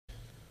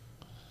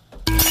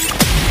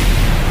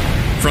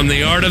From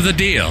the art of the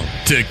deal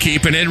to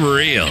keeping it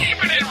real.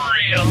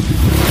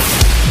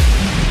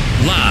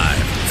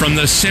 Live from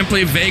the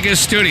Simply Vegas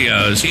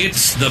studios,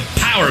 it's The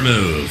Power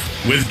Move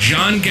with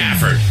John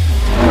Gafford.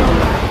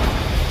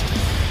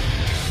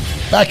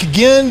 Back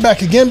again.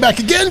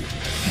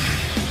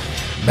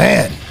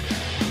 Man.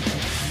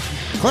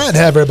 Glad to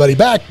have everybody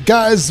back.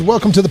 Guys,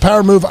 welcome to The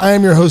Power Move. I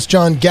am your host,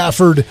 John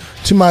Gafford.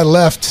 To my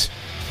left,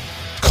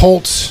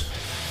 Colt,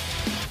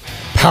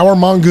 Power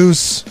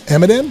Mongoose,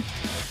 Amidan.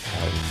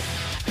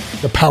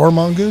 The Power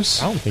Mongoose?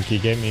 I don't think he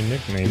gave me a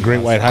nickname.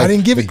 Great White Hype. I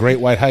didn't give the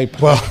Great White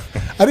Hype. Well,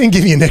 I didn't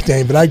give you a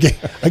nickname, but I gave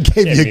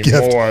you a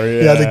gift. More,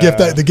 yeah,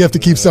 the gift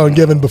that keeps on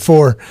giving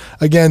before.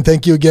 Again,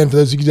 thank you again for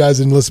those of you guys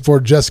that didn't listen for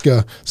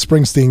Jessica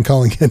Springsteen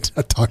calling in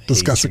to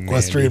discuss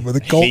equestrian with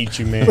a Colt. Hate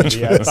you, man.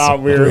 I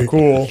thought we were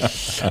cool.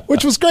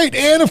 Which was great.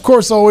 And of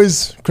course,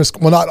 always, Chris,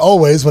 well, not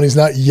always, when he's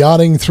not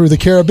yachting through the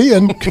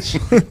Caribbean,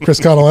 Chris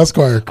Connell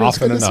Esquire. Chris,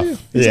 often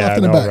enough. Yeah, I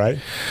know, right?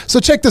 So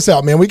check this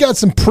out, man. We got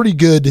some pretty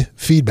good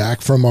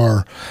feedback from our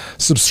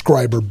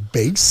subscriber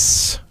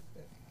base,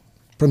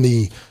 from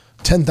the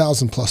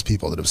 10,000 plus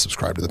people that have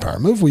subscribed to The Power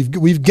Move.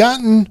 We've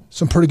gotten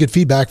some pretty good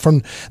feedback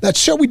from that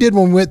show we did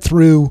when we went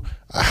through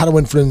how to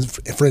win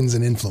friends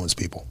and influence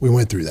people. We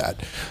went through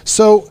that.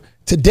 So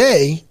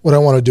today, what I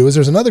want to do is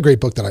there's another great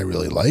book that I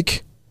really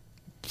like,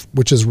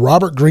 which is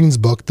Robert Greene's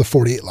book, The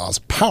 48 Laws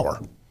of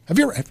Power. Have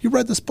you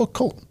read this book,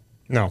 Colt?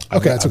 No.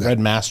 Okay, that's okay. I've read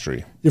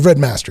Mastery. You've read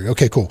Mastery.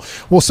 Okay, cool.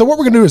 Well, so what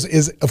we're going to do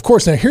is, of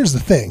course, now here's the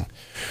thing.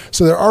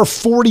 So there are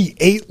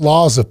 48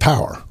 laws of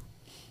power.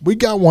 We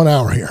got 1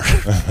 hour here.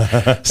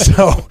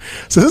 so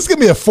this is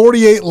going to be a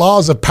 48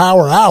 laws of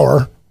power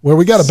hour where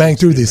we got to bang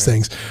through these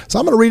things. So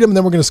I'm going to read them and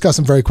then we're going to discuss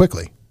them very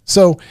quickly.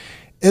 So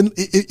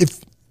if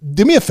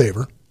do me a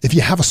favor. If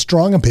you have a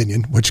strong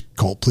opinion, which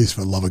Colt, please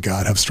for the love of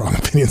God, have strong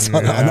opinions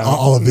on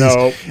all of these.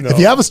 No. If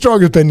you have a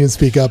strong opinion,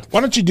 speak up.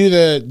 Why don't you do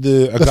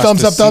the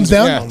thumbs up, thumbs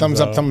down? Yeah, thumbs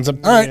up, thumbs up.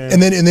 All right, and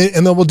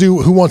then we'll do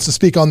who wants to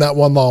speak on that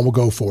one law, and we'll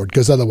go forward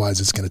because otherwise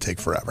it's going to take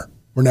forever.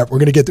 We're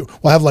going to get through.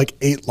 We'll have like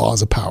 8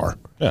 laws of power.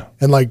 Yeah,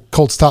 and like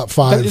Colt's top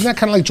 5. Isn't that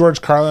kind of like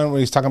George Carlin when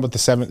he's talking about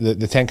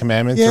the 10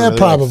 Commandments? Yeah, really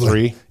probably. Like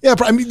 3? Yeah,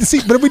 I mean,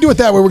 see, but if we do it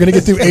that way, we're going to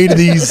get through 8 of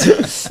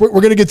these. We're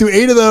going to get through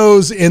 8 of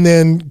those, and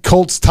then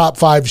Colt's top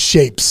 5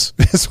 shapes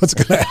is what's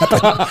going to happen.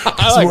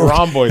 I like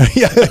rhomboid.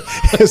 Yeah,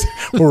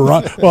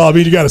 well, I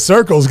mean, you got a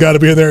circle's got to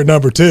be in there at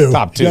number 2.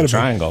 Top 2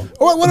 triangle.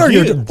 What are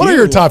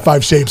your top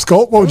 5 shapes,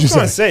 Colt? What would you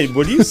say?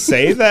 Would you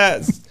say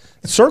that?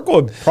 Circle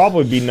would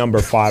probably be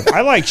number 5.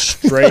 I like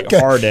straight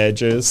hard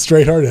edges.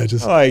 Straight hard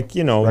edges. I like,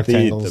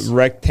 the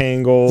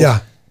rectangle.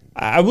 Yeah.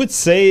 I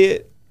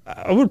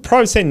would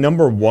probably say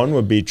number 1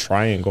 would be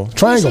triangle.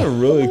 Triangle. That's a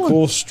really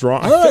cool,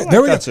 strong. All right,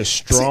 there we go. That's a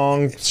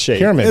strong shape.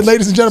 Pyramids. And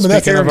ladies and gentlemen,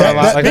 that's our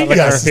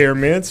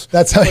pyramids.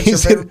 That's how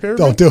he's it.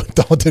 Don't do it.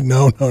 Don't do it.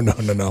 No.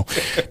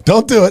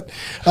 Don't do it.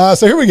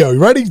 So here we go. You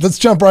ready? Let's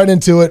jump right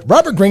into it.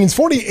 Robert Greene's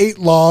 48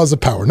 Laws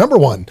of Power. Number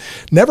 1,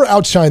 never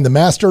outshine the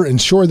master.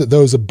 Ensure that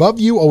those above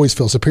you always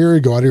feel superior.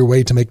 Go out of your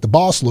way to make the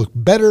boss look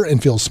better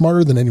and feel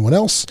smarter than anyone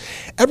else.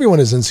 Everyone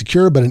is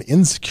insecure, but an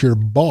insecure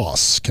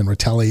boss can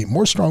retaliate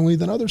more strongly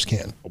than others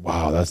can.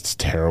 Wow, that's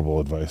terrible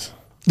advice.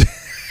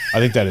 I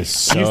think that is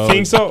so. You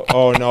think so?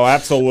 Oh no,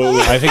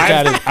 absolutely. I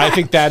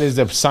think that is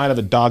a sign of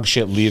a dog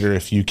shit leader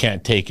if you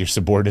can't take your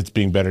subordinates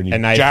being better than you.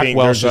 And I think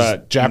there's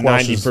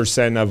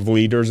 90% of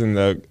leaders in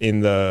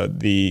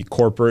the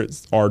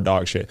corporates are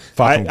dog shit.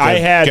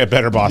 Get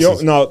better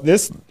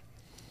bosses.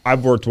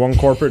 I've worked one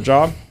corporate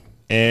job,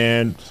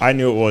 and I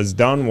knew it was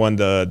done when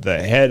the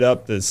head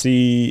up, the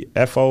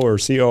CFO or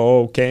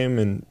COO came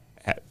and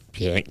had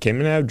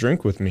a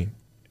drink with me,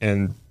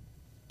 and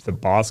the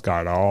boss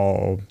got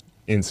all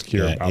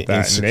insecure about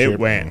that, and it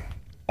went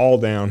all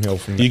downhill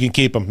from there. You can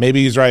keep him.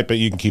 Maybe he's right, but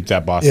you can keep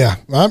that boss. Yeah,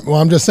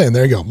 I'm just saying.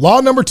 There you go.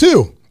 Law number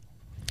 2.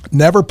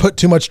 Never put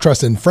too much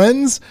trust in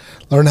friends.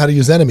 Learn how to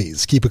use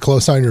enemies. Keep a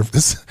close eye on your.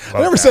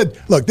 I never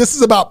said, look, this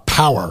is about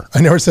power.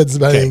 I never said this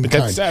about anything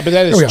kind. But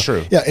that is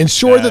true. Yeah,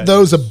 ensure that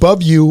those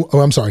above you.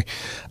 Oh, I'm sorry.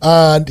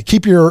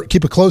 Keep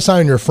a close eye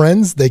on your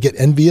friends. They get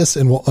envious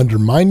and will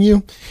undermine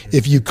you.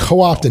 If you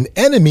co-opt an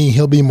enemy,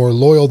 he'll be more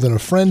loyal than a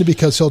friend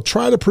because he'll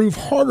try to prove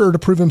harder to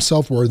prove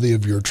himself worthy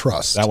of your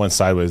trust. That went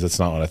sideways. That's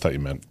not what I thought you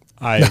meant.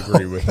 I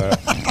agree with that.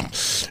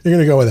 You're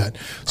going to go with that.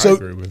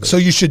 So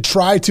you should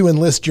try to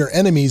enlist your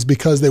enemies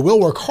because they will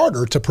work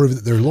harder to prove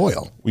that they're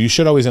loyal. Well, you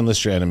should always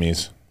enlist your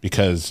enemies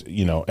because,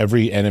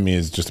 every enemy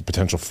is just a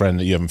potential friend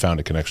that you haven't found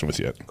a connection with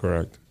yet.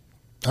 Correct.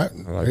 All right.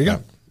 There you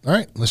go. All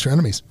right. Enlist your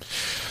enemies.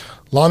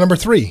 Law number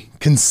 3,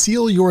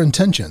 conceal your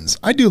intentions.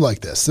 I do like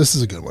this. This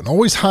is a good one.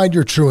 Always hide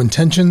your true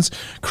intentions.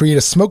 Create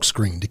a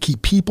smokescreen to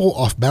keep people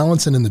off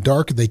balance and in the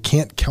dark. They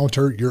can't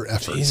counter your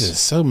efforts. Jesus,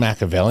 so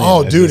Machiavellian.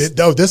 Oh, dude.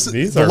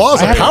 The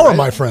laws of power,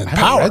 my friend. I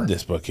Power. haven't read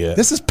this book yet.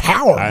 This is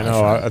power. I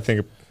know. I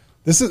think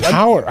this is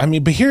power. I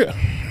mean, but here...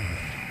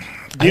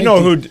 You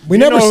know who? We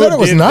never said it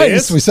was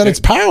nice. We said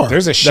it's power.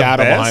 There's a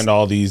shadow behind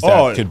all these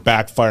that could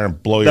backfire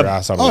and blow your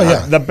ass out of the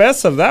water. The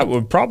best of that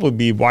would probably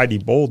be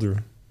Whitey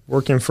Boulder.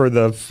 working for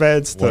the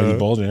feds. Whitey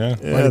Bulger, yeah.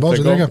 Whitey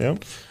Bulger, there you go.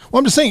 Yep. Well,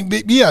 I'm just saying,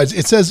 yeah,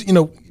 it says,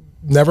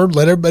 never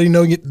let everybody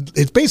know.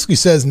 It basically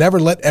says never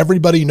let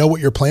everybody know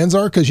what your plans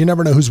are because you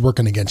never know who's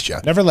working against you.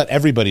 Never let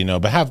everybody know,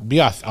 but be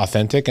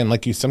authentic. And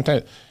like you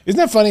sometimes, isn't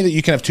that funny that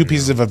you can have two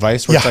pieces of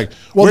advice where it's like,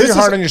 wear your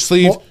heart on your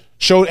sleeve,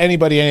 show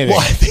anybody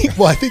anything.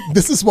 Well, I think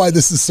this is why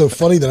this is so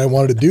funny that I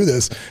wanted to do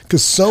this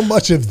because so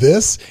much of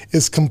this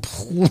is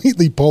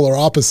completely polar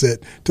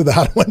opposite to the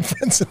how to win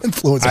friends and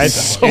influence.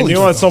 And you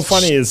know what's so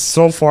funny is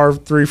so far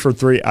 3 for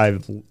 3,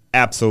 I've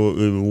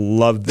absolutely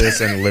love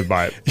this and live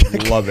by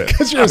it. Love it.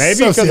 Maybe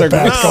because they're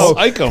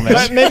psycho,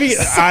 man. Maybe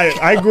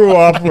I grew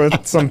up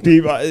with some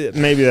people.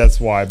 Maybe that's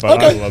why,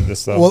 but I love this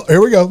stuff. Well, here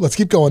we go. Let's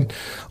keep going.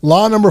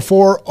 Law number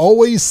 4,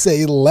 always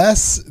say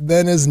less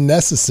than is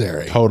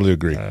necessary. Totally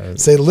agree.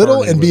 Say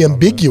little and be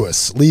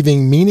ambiguous,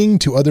 leaving meaning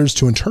to others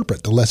to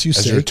interpret. The less you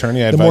As say, your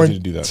attorney, I advise you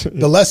to do that.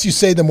 The less you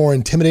say, the more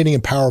intimidating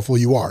and powerful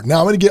you are.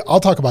 Now, I'll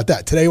talk about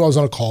that. Today I was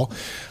on a call.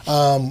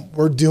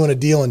 We're doing a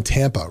deal in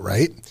Tampa,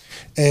 right?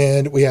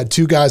 And we had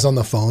 2 guys on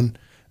the phone.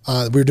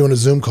 We were doing a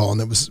Zoom call, and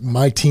it was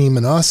my team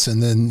and us,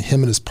 and then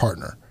him and his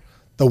partner.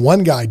 The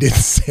one guy didn't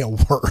say a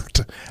word,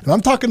 and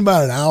I'm talking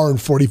about an hour and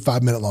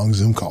 45-minute long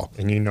Zoom call.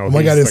 And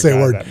one guy didn't say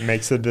a word. That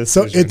makes a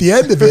decision. So at the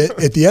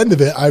end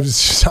of it,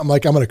 I'm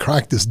like, I'm going to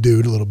crack this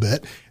dude a little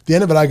bit. At the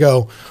end of it, I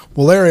go,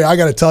 well, Larry, I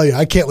got to tell you,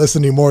 I can't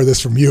listen to more of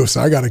this from you,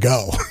 so I got to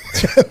go.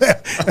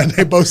 And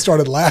they both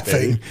started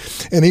laughing.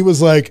 And he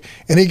was like,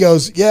 and he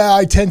goes, yeah,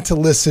 I tend to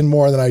listen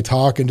more than I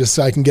talk and just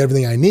so I can get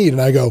everything I need.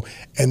 And I go,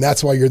 and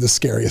that's why you're the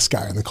scariest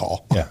guy on the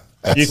call. Yeah.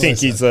 You think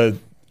he's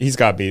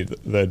got to be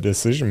the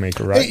decision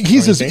maker, right? He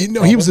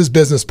was his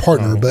business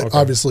partner, but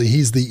obviously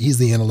he's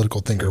the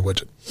analytical thinker,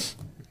 which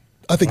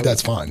I think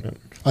that's fine. Yeah.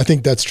 I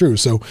think that's true.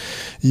 So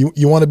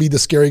you want to be the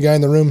scary guy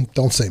in the room,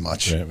 don't say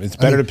much. Yeah, it's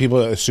better to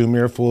people assume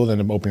you're a fool than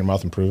to open your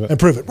mouth and prove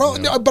it. Well,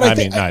 no, but I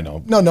think I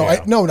know.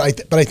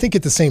 But I think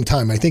at the same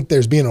time, I think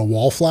there's being a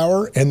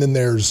wallflower and then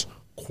there's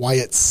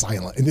quiet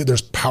silence. And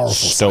there's powerful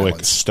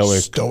stoic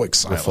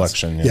silence.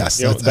 Reflection. Yeah. Yes,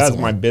 that's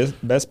my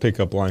best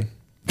pickup line.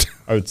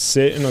 I would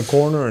sit in a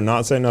corner and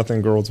not say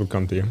nothing. Girls would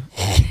come to you.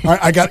 All right,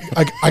 I gotta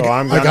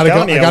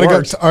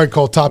go. All right,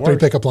 Colt. Top 3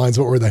 pickup lines.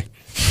 What were they?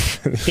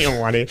 You don't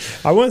want it.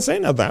 I wouldn't say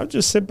nothing. I would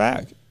just sit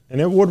back, and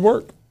it would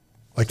work.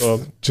 Like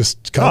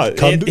just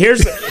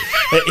here's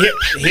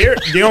here.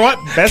 You know what?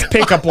 Best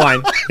pickup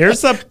line.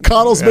 Here's the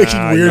Connell's making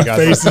weird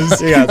faces.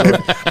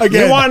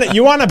 Again,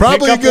 you want to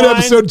probably a good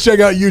episode to check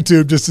out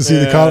YouTube just to see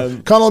the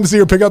Connell. Let me see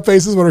your pickup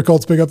faces. What are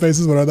Colt's pickup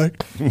faces? What are they?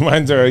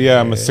 Mine's are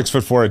I'm a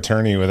 6'4"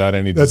 attorney without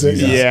any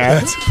disease. That's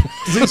it.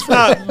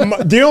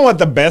 Yeah. Do you know what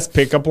the best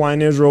pickup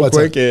line is? Real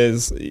quick,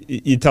 is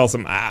you tell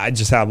them I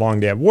just had a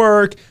long day at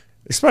work.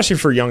 Especially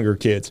for younger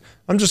kids.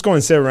 I'm just going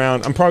to sit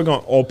around. I'm probably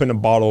going to open a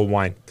bottle of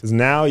wine because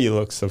now you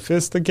look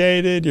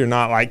sophisticated. You're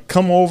not like,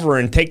 come over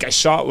and take a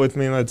shot with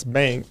me. Let's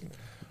bang.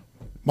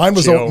 Mine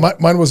was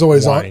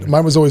always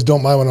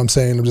don't mind what I'm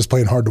saying. I'm just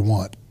playing hard to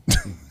want.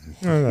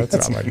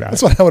 That's not like that.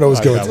 That's what I would always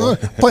go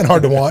with. Playing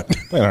hard to want.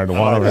 Playing hard to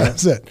want.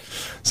 That's it.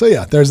 So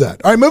yeah, there's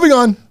that. All right, moving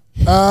on.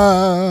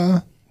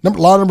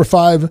 Law number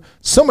 5,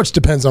 so much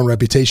depends on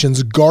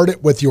reputations. Guard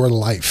it with your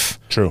life.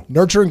 True.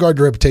 Nurture and guard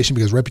your reputation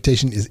because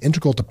reputation is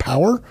integral to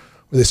power.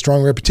 With a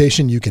strong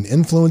reputation, you can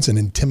influence and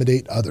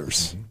intimidate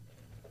others. Mm-hmm.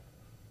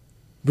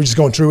 We're just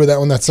going true with that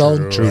one. That's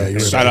solid? True.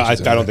 Yeah, I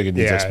don't think it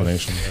needs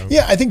explanation.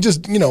 Yeah, I think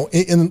just,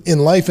 in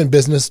life and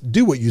business,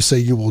 do what you say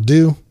you will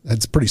do.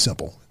 That's pretty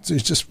simple.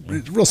 It's just a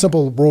real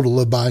simple rule to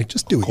live by.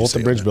 Just do what you say.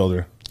 Colt the bridge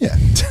builder. Yeah,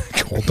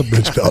 Colt the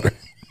bridge builder.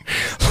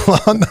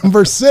 Law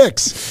number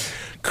 6.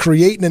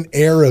 Create an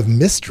air of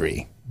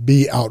mystery.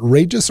 Be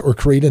outrageous or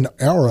create an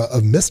aura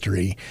of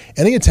mystery.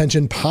 Any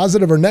attention,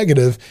 positive or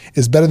negative,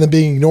 is better than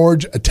being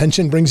ignored.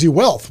 Attention brings you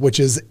wealth, which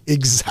is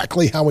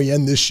exactly how we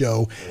end this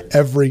show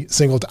every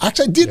single time.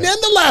 Actually, I didn't end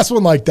the last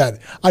one like that.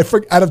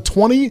 Out of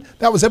 20,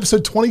 that was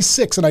episode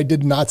 26, and I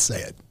did not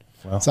say it.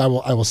 Well. So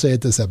I will say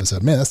it this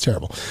episode. Man, that's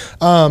terrible.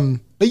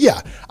 But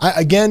yeah,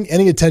 again,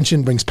 any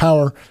attention brings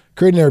power.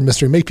 Create an air of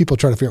mystery. Make people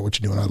try to figure out what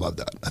you're doing. I love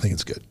that. I think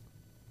it's good.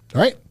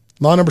 All right.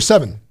 Law number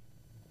 7.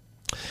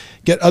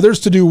 Get others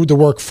to do the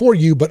work for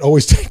you, but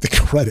always take the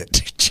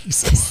credit.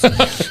 Jesus.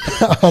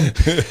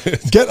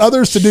 Get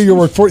others to do your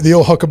work for you. The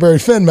old Huckleberry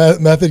Finn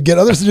method. Get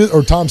others to do,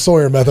 or Tom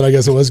Sawyer method, I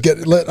guess it was.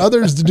 Let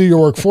others to do your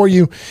work for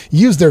you.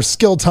 Use their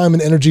skill, time,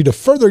 and energy to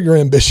further your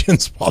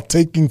ambitions while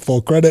taking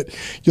full credit.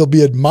 You'll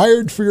be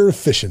admired for your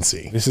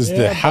efficiency. This is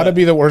how to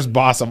be the worst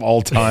boss of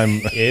all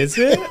time. Is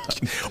it?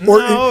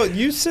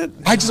 You said.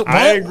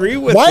 I agree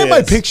with. Why am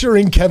I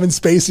picturing Kevin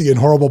Spacey in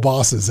Horrible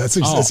Bosses? That's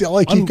all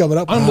I keep coming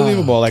up.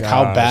 Unbelievable!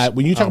 How bad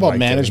when you talk about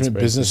management,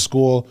 business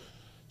school.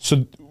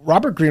 So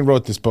Robert Greene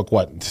wrote this book,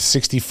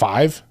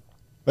 65?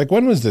 Like,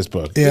 when was this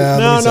book?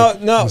 Yeah.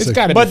 No. It's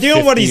got to be 50 But you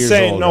know what he's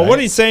saying? Old, right? What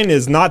he's saying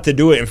is not to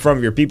do it in front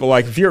of your people.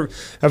 Like,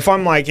 if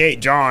I'm like, hey,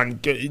 John,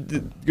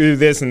 do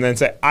this, and then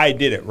say, I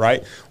did it,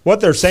 right?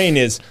 What they're saying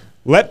is,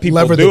 let people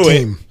Lever the do it.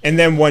 team. And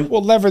then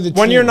lever the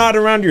when team. you're not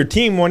around your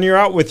team, when you're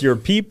out with your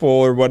people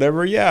or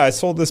whatever, I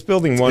sold this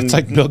building. One It's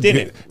like Bill,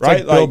 didn't, it's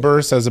right? like Bill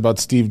Burr says about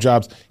Steve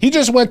Jobs. He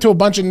just went to a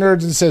bunch of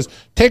nerds and says,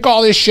 take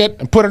all this shit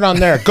and put it on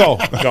there. Go.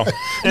 Go.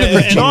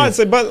 and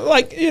honestly, but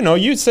like,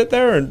 you sit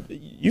there and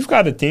you've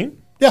got a team.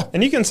 Yeah.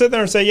 And you can sit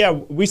there and say,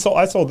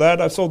 I sold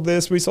that, I sold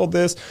this, we sold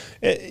this.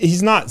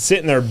 He's not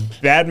sitting there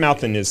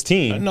bad-mouthing his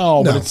team.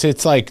 No, but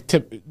it's like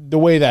the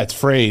way that's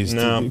phrased.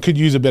 No. It could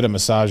use a bit of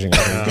massaging.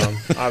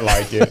 I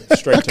like it.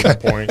 Straight to the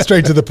point.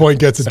 Straight to the point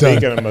gets it done.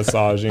 Speaking of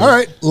massaging. All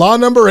right, law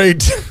number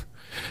 8.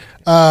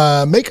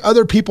 Make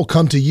other people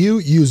come to you.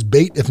 Use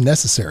bait if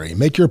necessary.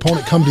 Make your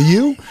opponent come to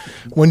you.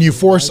 When you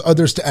force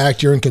others to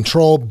act, you're in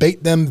control.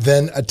 Bait them,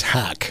 then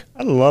attack.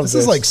 I love this.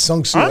 This is like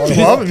Sun Tzu. I'm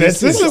loving this.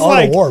 This is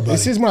like war,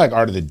 This is more like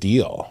art of the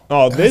deal.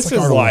 Oh, this like is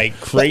art of like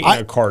war. creating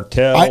a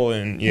cartel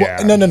Well,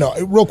 no.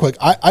 Real quick,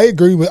 I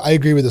agree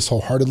with this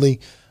wholeheartedly.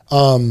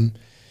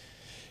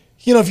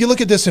 If you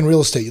look at this in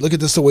real estate, you look at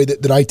this the way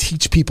that I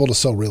teach people to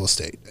sell real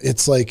estate.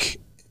 It's like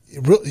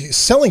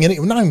selling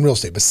not in real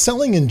estate, but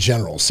selling in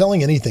general.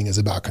 Selling anything is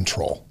about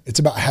control. It's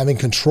about having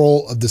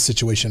control of the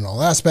situation in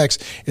all aspects.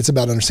 It's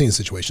about understanding the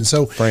situation.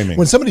 So Framing.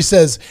 When somebody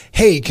says,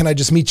 "Hey, can I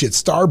just meet you at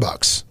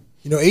Starbucks?"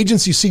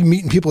 Agents you see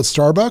meeting people at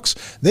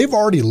Starbucks, they've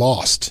already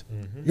lost.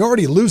 You're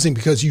already losing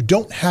because you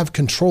don't have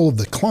control of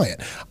the client.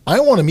 I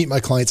want to meet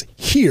my clients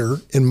here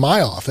in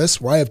my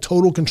office where I have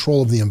total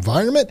control of the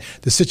environment,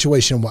 the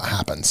situation, and what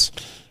happens.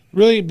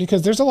 Really?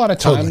 Because there's a lot of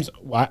times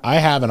I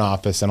have an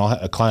office and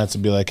clients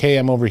will be like, hey,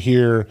 I'm over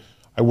here.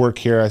 I work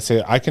here. I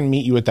say, I can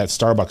meet you at that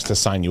Starbucks to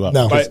sign you up.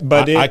 No.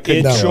 But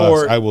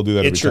I will do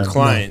that. It's your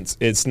clients.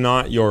 No. It's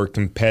not your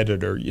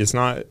competitor. It's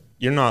not.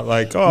 You're not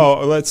like,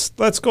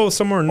 let's go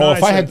somewhere nice.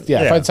 If I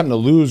had something to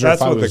lose, or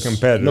that's if I what was the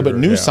competitor. No, but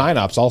new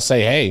signups, I'll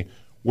say, hey,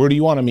 where do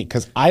you want to meet?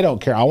 Because I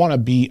don't care. I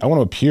want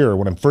to appear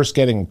when I'm first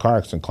getting a car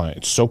accident client.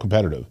 It's so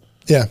competitive.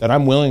 Yeah. That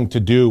I'm willing to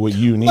do what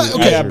you need.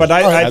 Okay. But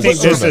I think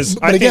this is.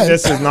 I think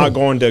this is not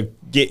going to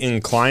get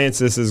in clients.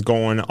 This is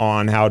going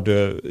on how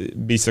to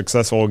be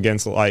successful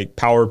against like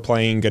power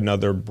playing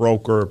another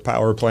broker,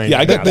 power playing. Yeah,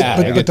 I get that.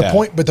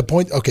 But the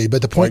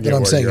point that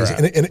I'm saying is,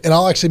 and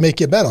I'll actually make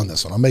you a bet on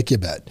this one. I'll make you a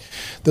bet.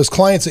 Those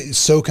clients are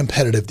so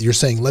competitive that you're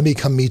saying, let me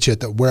come meet you at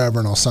the wherever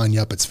and I'll sign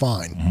you up. It's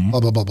fine. Blah,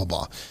 blah, blah, blah,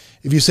 blah.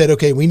 If you said,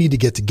 okay, we need to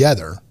get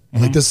together,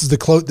 like this is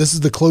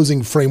the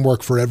closing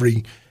framework for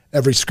every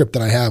script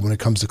that I have when it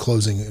comes to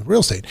closing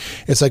real estate.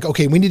 It's like,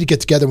 okay, we need to get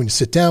together. We need to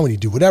sit down. We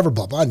need to do whatever,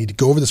 blah, blah. I need to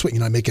go over this way.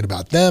 I make it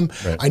about them.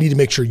 Right. I need to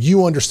make sure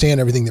you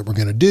understand everything that we're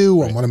going to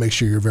do. Right. I want to make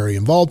sure you're very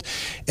involved.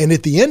 And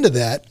at the end of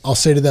that, I'll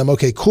say to them,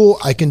 okay, cool.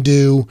 I can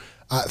do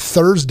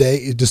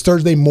Thursday. Does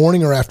Thursday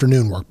morning or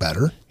afternoon work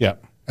better? Yeah.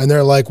 And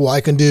they're like, well,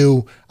 I can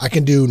do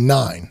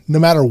 9. No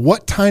matter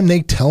what time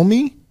they tell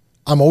me,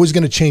 I'm always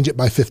going to change it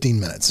by 15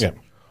 minutes. Yeah.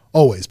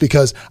 Always,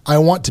 because I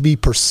want to be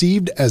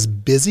perceived as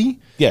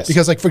busy. Yes.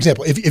 Because, like, for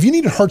example, if you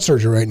needed heart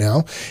surgery right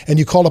now and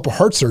you called up a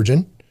heart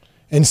surgeon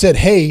and said,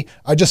 hey,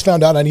 I just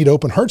found out I need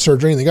open heart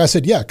surgery. And the guy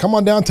said, yeah, come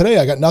on down today.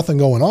 I got nothing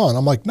going on.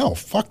 I'm like, no,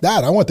 fuck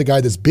that. I want the guy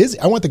that's busy.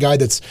 I want the guy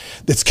that's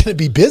going to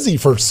be busy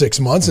for 6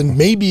 months and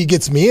maybe he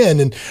gets me in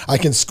and I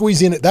can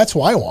squeeze in. That's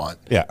what I want.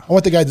 Yeah. I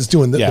want the guy that's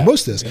doing the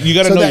most of this. You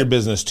got to know your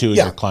business too and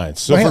your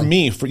clients. So for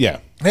me,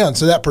 and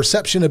so that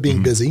perception of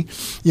being busy,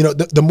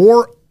 the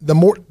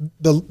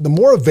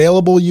more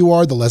available you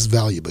are, the less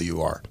valuable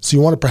you are. So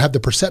you want to have the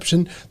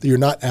perception that you're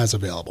not as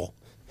available.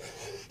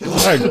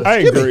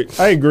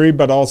 I agree,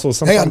 but also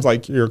sometimes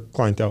like your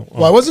clientele.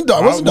 Well, I wasn't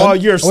done. While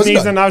you're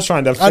sneezing, I was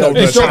trying to fill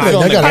the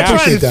time. I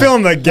appreciate that. Fill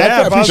in the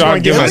gap. I was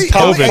trying to give us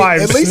top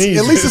 5 sneezes.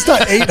 At least it's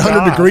not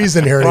 800 degrees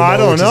in here anymore. I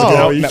don't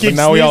know. You keep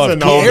now we all have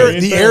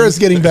the air is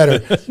getting better.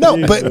 No,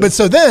 but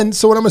so what I'm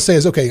going to say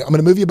is, okay, I'm going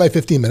to move you by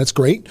 15 minutes.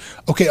 Great.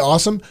 Okay,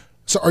 awesome.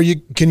 So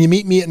can you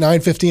meet me at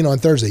 9:15 on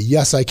Thursday?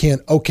 Yes, I can.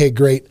 Okay,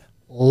 great.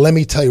 Let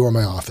me tell you where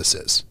my office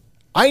is.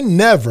 I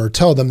never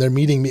tell them they're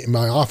meeting me in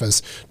my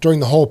office during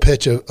the whole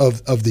pitch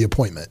of the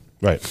appointment.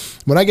 Right.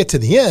 When I get to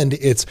the end,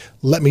 it's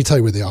let me tell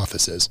you where the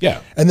office is.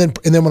 Yeah. And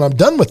then when I'm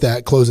done with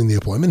that, closing the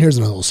appointment, here's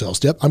another little sales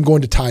tip. I'm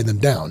going to tie them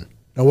down.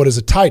 Now, what is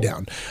a tie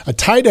down? A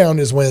tie down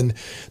is when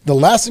the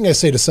last thing I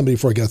say to somebody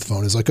before I get off the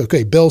phone is like,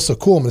 okay, Bill, so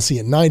cool. I'm going to see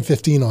you at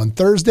 9:15 on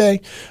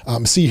Thursday.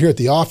 See you here at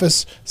the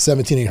office,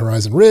 17-8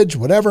 Horizon Ridge,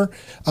 whatever.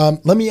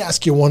 Let me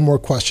ask you one more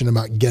question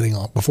about getting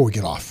off before we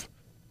get off.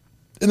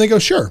 And they go,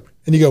 sure.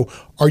 And you go,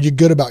 are you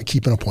good about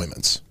keeping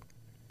appointments?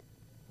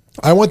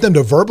 I want them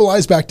to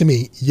verbalize back to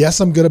me, yes,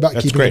 I'm good about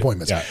keeping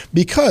appointments. Yeah.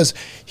 Because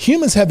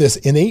humans have this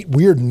innate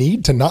weird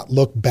need to not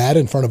look bad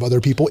in front of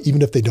other people,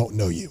 even if they don't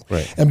know you.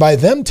 Right. And by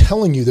them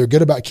telling you they're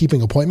good about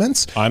keeping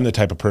appointments. I'm the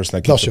type of person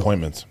that keeps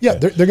appointments. Yeah,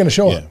 they're going to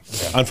show up.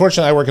 Yeah.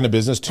 Unfortunately, I work in a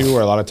business too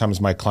where a lot of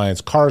times my clients'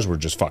 cars were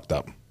just fucked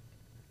up.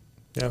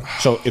 Yeah.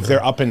 So if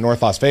they're up in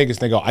North Las Vegas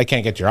and they go, I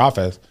can't get to your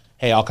office.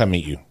 Hey, I'll come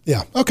meet you.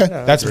 Yeah. Okay.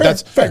 Yeah,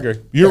 that's fair.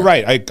 You're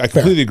right. I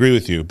completely agree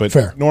with you. But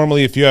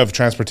normally, if you have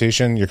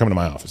transportation, you're coming to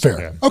my office. Fair.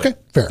 Yeah. Okay.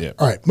 Fair. Yeah.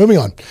 All right. Moving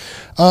on.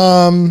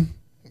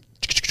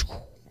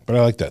 But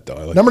I like that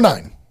though. Number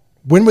 9.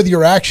 Win with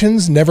your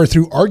actions, never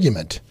through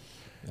argument.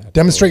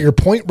 Demonstrate your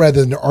point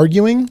rather than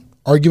arguing.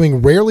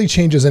 Arguing rarely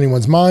changes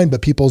anyone's mind,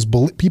 but people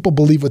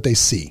believe what they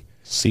see.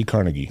 See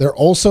Carnegie. They're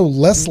also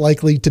less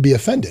likely to be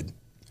offended.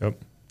 Yep.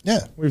 Yeah.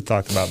 We've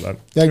talked about that.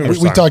 Yeah,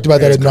 we talked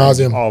about that ad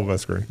nauseum. All of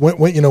us agree.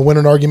 Win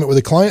an argument with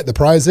a client, the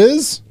prize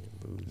is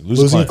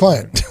losing a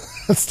client.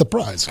 That's the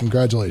prize.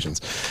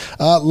 Congratulations.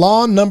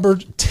 Law number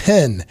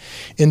 10,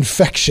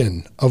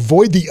 infection.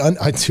 Avoid the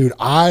dude,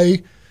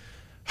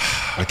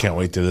 I can't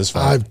wait to this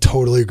one. I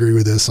totally agree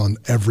with this on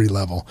every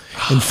level.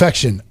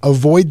 Infection.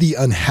 Avoid the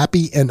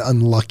unhappy and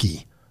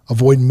unlucky.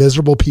 Avoid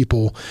miserable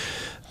people.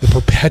 The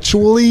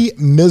perpetually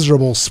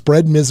miserable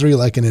spread misery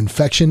like an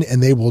infection,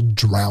 and they will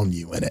drown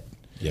you in it.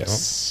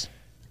 Yes.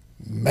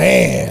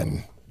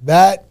 Man,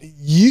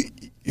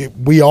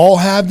 we all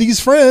have these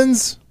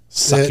friends.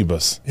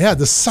 Succubus.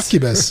 The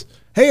succubus.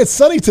 Hey, it's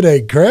sunny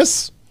today,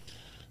 Chris.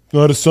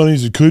 Not as sunny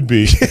as it could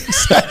be.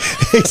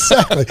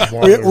 Exactly.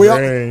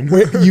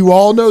 You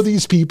all know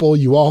these people.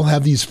 You all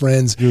have these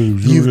friends.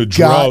 There's a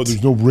drought.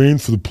 There's no rain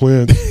for the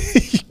plant.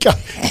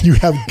 you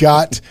have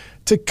got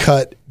to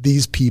cut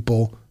these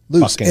people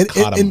loose.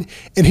 And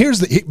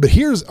here's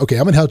okay.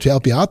 I'm going to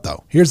help you out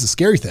though. Here's the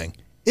scary thing.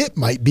 It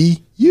might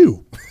be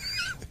you.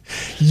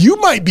 You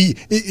might be,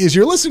 as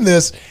you're listening to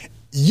this,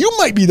 you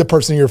might be the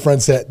person in your friend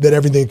set that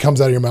everything that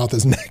comes out of your mouth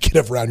is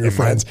negative around your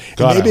friends.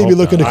 God, and they may be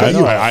looking to cut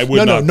you. I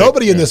would not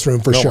nobody in this room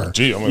for sure.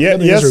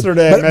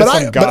 Yesterday I met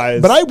some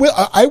guys. But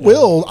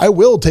I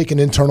will take an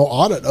internal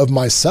audit of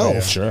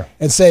myself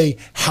and say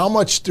how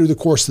much through the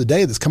course of the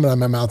day that's coming out of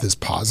my mouth is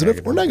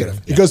positive or negative.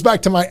 It goes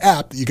back to my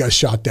app that you guys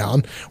shot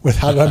down with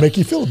how did I make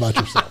you feel about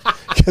yourself?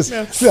 That's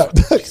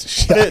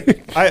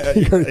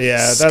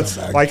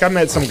like I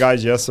met some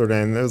guys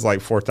yesterday and it was like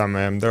fourth time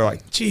I am. They're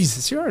like,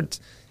 Jesus, you're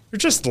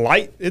just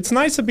light. It's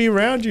nice to be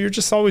around you. You're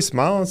just always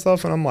smiling and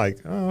stuff. And I'm like,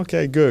 oh,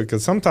 okay, good.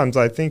 Because sometimes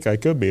I think I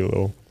could be a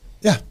little.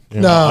 Yeah.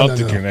 I don't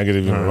think you're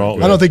negative in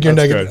all. I don't think you're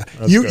negative.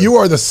 You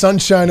are the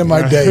sunshine of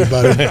my day,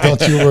 buddy.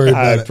 Don't you worry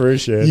about it. I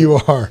appreciate it. You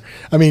are.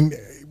 I mean,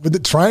 with the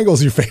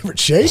triangle's your favorite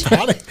shape.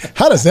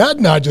 How does that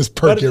not just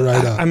perk you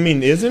right up? I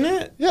mean, isn't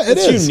it? Yeah, it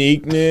is.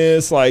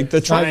 Uniqueness. Like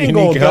the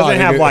triangle doesn't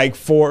have like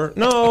four.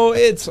 No,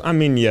 it's. I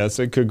mean, yes,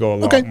 it could go a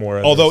lot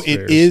more. Although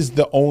it is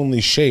the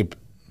only shape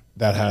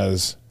that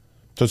has.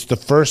 So it's the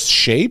first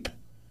shape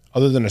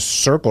other than a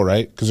circle,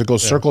 right? Because it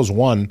goes circles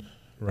 1.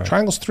 Right.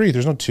 Triangles 3.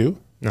 There's no 2.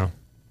 No.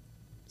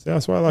 See,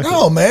 that's why I like it.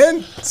 No,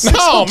 man.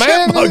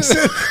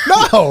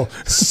 No.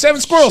 7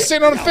 squirrels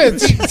sitting on a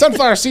fence.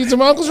 Sunflower seeds in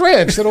my uncle's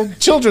ranch. Little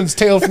children's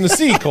tale from the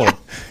sea, Colt.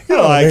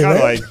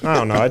 I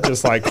don't know. I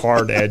just like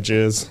hard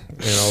edges.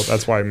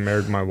 That's why I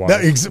married my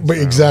wife.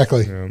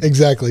 Exactly.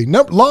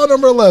 Law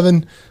number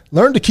 11.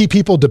 Learn to keep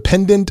people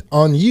dependent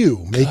on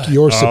you. Make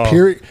your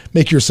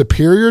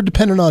superior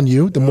dependent on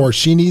you. The more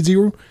she needs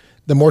you,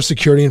 the more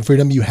security and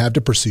freedom you have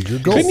to pursue your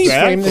goals. Couldn't you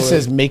frame this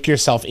as make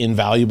yourself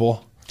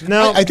invaluable?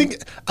 No, I think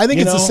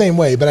it's the same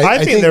way. But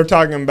I think they're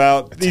talking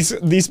about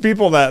these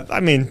people that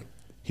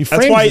he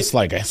frames this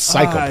like a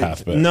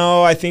psychopath. But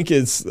no, I think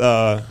it's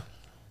those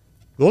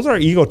are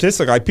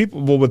egotistic. Like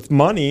people with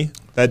money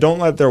that don't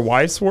let their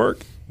wives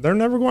work. They're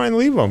never going to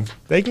leave them.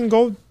 They can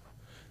go.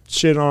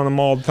 Shit on them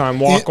all the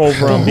time, walk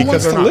over them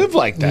because they're not live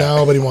like that.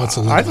 Nobody wants to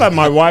live. I'd let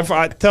my wife.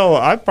 I'd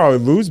probably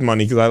lose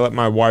money because I let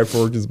my wife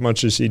work as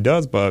much as she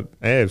does. But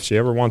hey, if she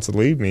ever wants to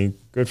leave me,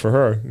 good for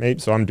her.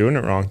 Maybe so. I'm doing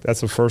it wrong. That's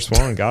the first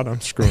one. God,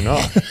 I'm screwing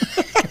up.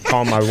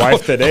 Calling my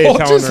wife today,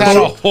 telling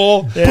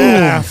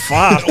her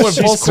fuck.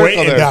 She's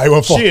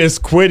quitting. She is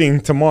quitting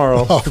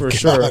tomorrow for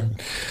sure.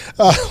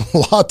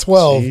 Law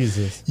 12.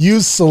 Jesus.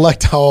 Use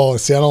select. Oh,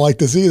 see, I don't like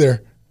this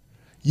either.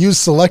 Use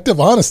selective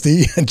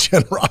honesty and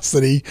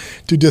generosity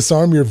to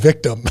disarm your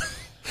victim.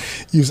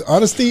 Use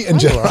honesty and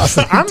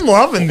generosity. I'm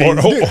loving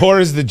these. Or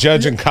as the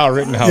judge in Kyle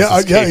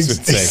Rittenhouse's case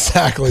would say.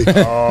 Exactly.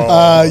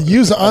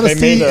 Use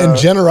honesty and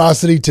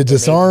generosity to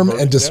disarm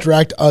and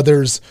distract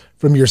others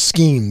from your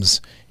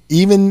schemes.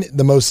 Even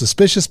the most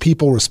suspicious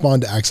people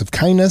respond to acts of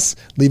kindness,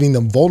 leaving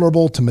them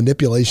vulnerable to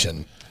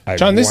manipulation.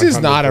 John, this is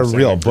not a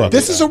real book.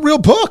 This is a real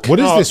book. What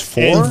is this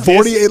for?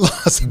 48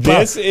 Laws.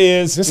 This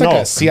is like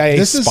a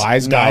CIA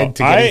spy's guide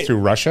to getting through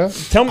Russia?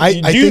 Tell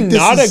me, do you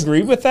not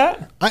agree with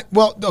that?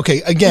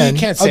 Again. You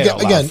can't say it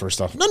out loud for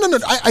stuff. No.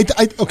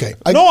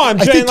 I'm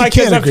saying like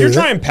if you're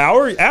trying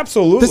power,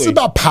 absolutely. This is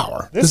about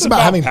power. This is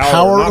about having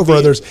power over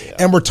others.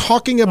 And we're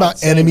talking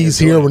about enemies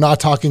here. We're not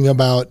talking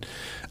about...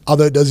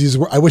 Although it does use the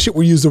word, I wish it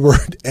would use the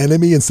word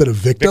enemy instead of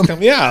victim.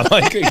 Yeah,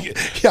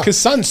 because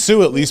Sun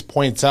Tzu at least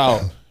points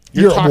out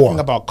you're talking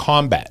about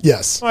combat.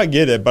 Yes, I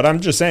get it, but I'm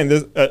just saying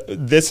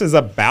this is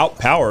about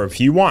power. If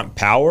you want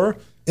power,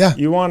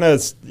 you want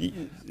to.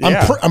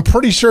 Yeah. I'm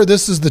pretty sure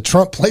this is the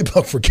Trump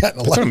playbook for getting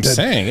elected. That's what I'm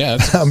saying. Yeah,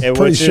 I'm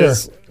pretty sure.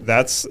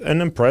 that's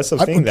an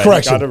impressive thing.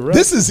 Correction.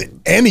 This is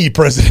any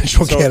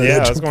presidential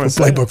candidate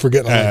playbook for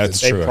getting elected.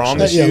 That's true.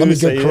 Promise let me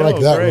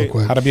correct that real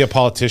quick. How to be a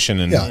politician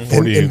in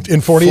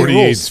 48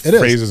 rules.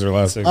 phrases or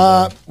less.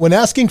 When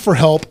asking for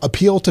help,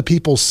 appeal to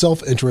people's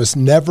self-interest,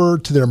 never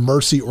to their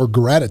mercy or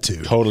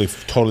gratitude.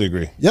 Totally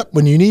agree. Yep.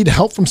 When you need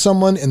help from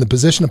someone in the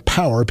position of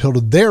power, appeal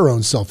to their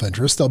own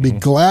self-interest. They'll be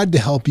glad to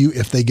help you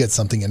if they get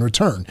something in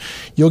return.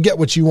 You'll get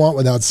what you want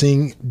without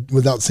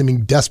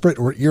seeming desperate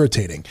or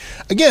irritating.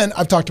 Again,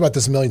 I've talked about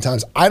this a million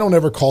times. I don't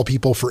ever call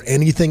people for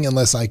anything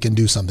unless I can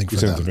do something for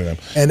them.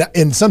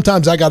 And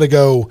sometimes I got to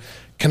go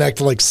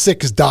connect like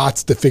 6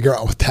 dots to figure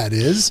out what that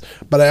is.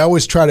 But I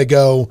always try to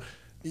go.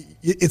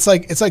 It's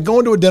like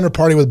going to a dinner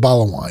party with a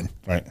bottle of wine.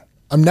 Right.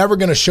 I'm never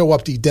going to show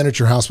up to eat dinner at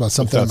your house without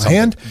something in my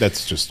hand.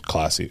 That's just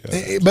classy.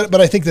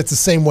 But I think that's the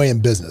same way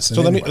in business.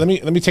 So let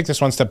me take this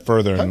one step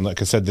further. And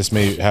like I said, this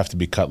may have to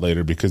be cut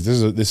later because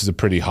this is a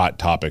pretty hot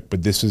topic.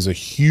 But this is a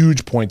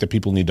huge point that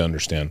people need to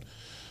understand.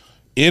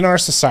 In our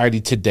society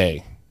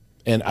today,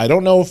 and I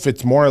don't know if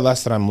it's more or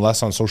less that I'm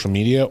less on social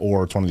media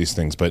or it's one of these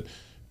things, but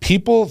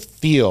people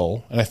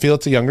feel, and I feel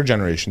it's a younger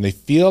generation, they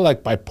feel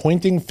like by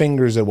pointing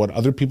fingers at what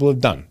other people have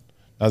done.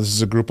 Now, this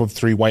is a group of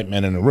 3 white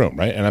men in a room,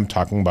 right? And I'm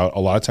talking about a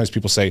lot of times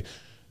people say,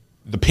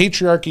 the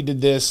patriarchy did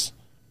this,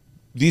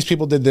 these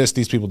people did this,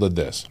 these people did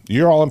this.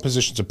 You're all in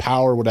positions of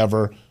power,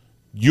 whatever.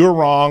 You're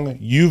wrong.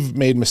 You've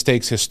made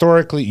mistakes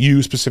historically,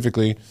 you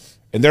specifically,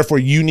 and therefore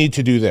you need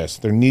to do this.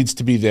 There needs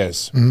to be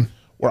this.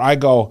 Where I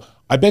go,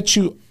 I bet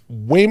you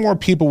way more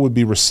people would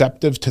be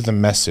receptive to the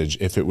message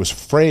if it was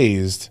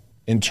phrased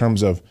in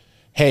terms of,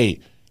 hey,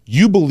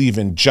 you believe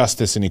in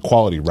justice and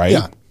equality, right?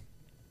 Yeah.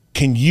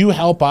 Can you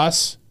help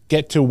us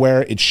get to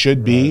where it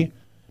should be?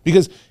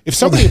 Because if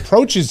somebody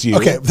approaches you...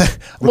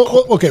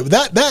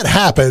 that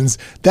happens.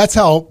 That's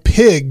how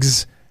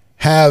pigs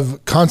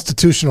have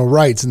constitutional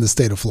rights in the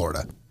state of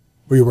Florida.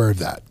 Were you aware of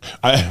that?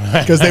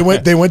 Because they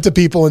went to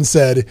people and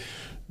said,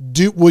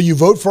 will you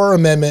vote for our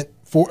amendment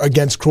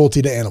against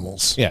cruelty to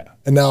animals? Yeah.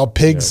 And now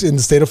pigs in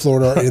the state of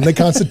Florida are in the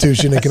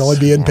Constitution and can only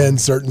be in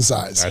pens certain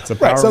size. That's a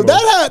power So move.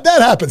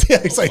 that happens.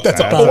 Yeah, it's like that's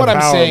a power move. But what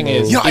I'm saying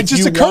is, it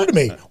just occurred to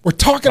me. We're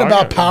talking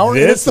about power, and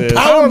it's the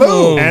power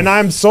move. And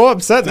I'm so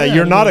upset that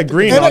you're not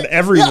agreeing on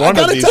every one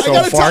of these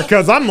so far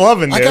because I'm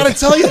loving this. I got to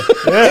tell you.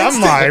 I'm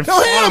like,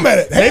 hang a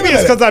minute. Maybe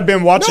it's because I've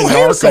been watching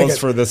Narcos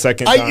for the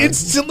second time. I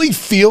instantly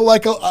feel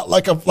like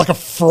a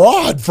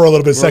fraud for a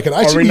little bit of a second.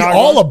 I should be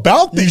all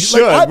about these. You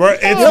should.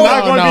 It's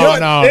not going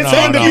to be. It's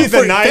going to be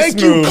the nice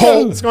move.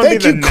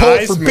 Thank you,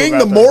 Colt, for being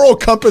the moral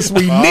compass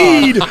we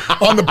need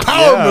on the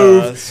power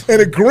move and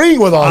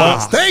agreeing with all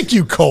this. Thank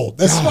you, Colt.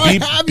 That's why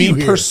I have you here.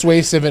 Be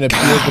persuasive and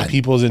appeal to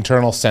people's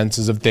internal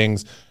senses of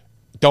things.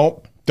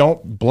 Don't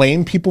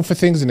blame people for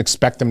things and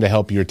expect them to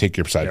help you or take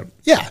your side.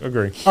 Yeah.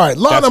 Agree. All right,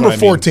 law number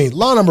 14.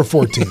 Law number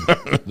 14.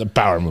 The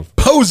power move.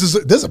 Poses.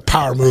 There's a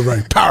power move,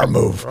 right? Power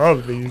move. All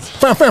of these.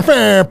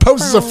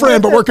 Pose as a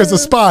friend but work as a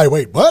spy.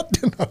 Wait, what?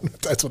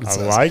 That's what it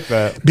says. I like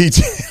that.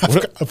 BT,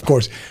 of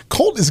course.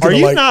 Colt is going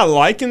to Are you not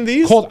liking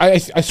these? Colt, I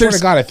swear to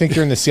God, I think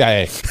you're in the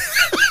CIA.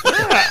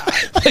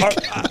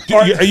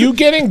 Are you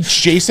getting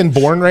Jason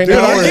Bourne right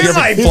now? We're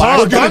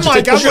going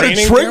to guess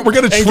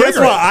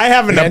what? I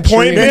have an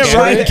appointment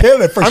right.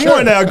 I'm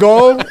going to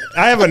go.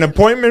 I have an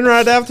appointment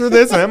right after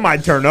this, and it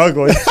might turn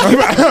ugly. You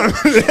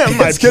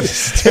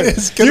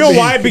know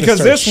why? Because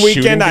this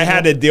weekend I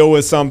had to deal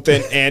with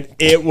something, and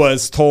it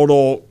was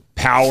total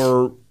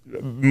power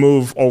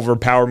move over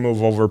power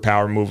move over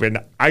power move, and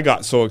I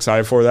got so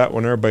excited for that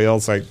when everybody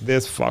else like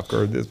this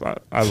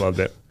fucker. I loved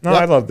it. No,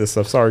 I love this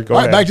stuff. Sorry, go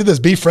ahead. Back to this.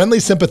 Be friendly,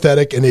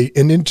 sympathetic, and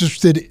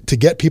interested to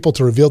get people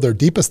to reveal their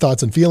deepest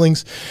thoughts and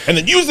feelings. And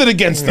then use it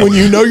against them. When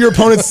you know your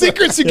opponent's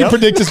secrets, you can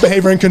predict his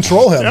behavior and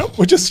control him,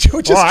 which is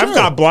true. I've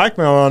got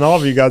blackmail on all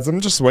of of you guys.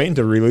 I'm just waiting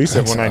to release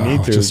it when I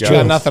need to. You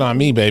got nothing on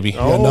me, baby.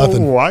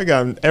 Nothing. I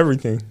got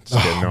everything.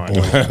 Just kidding. No,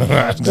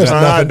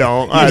 I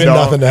don't. I don't.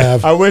 Nothing to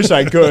have. I wish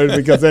I could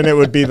because then it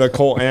would be the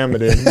Colt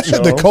Amidan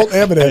show. The Colt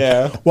Amidan.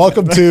 Yeah.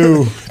 Welcome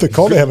to the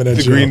Colt Amidan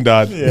the show. Green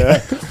Dot.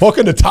 Yeah.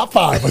 Welcome to Top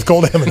 5 with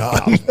Colt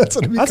Amidan. That's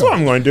what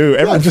I'm going to do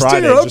every just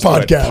Friday. Do your own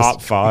podcast.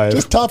 Top 5.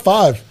 Just top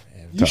 5.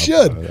 You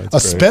should. A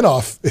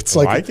spinoff. It's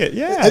like it.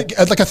 Yeah.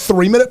 Like a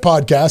 3-minute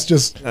podcast.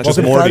 Just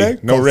Morty. Friday.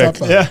 No Rick.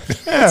 Yeah.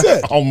 That's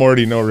it. All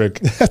Morty, no Rick.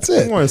 That's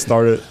it. I'm going to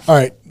start it. All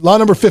right. Law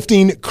number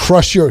 15.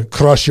 Crush your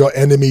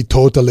enemy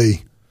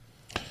totally.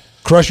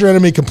 Crush your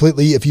enemy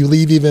completely. If you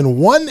leave even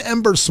one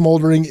ember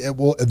smoldering, it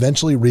will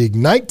eventually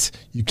reignite.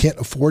 You can't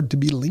afford to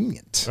be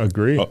lenient.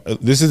 Agree.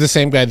 This is the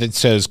same guy that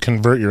says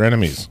convert your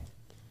enemies.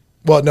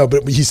 Well, no,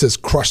 but he says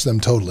crush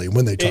them totally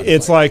when they try.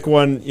 It's like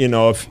when,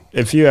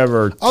 if you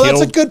ever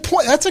that's a good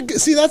point. That's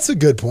a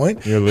good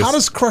point. How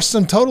does crush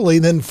them totally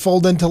then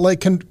fold into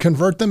like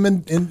convert them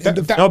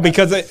into No,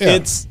 because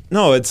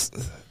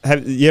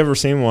have you ever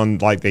seen one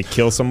like they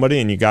kill somebody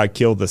and you got to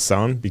kill the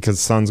son because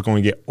the son's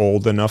going to get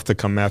old enough to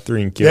come after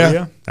you and kill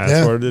you?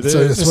 That's what it is.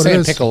 So that's what it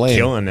is. Pick a lane,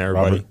 killing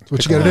everybody. Robert.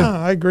 What you got to do?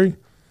 I agree.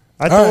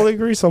 I totally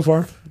agree so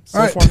far. So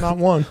All right. far, not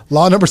one.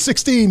 Law number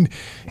 16,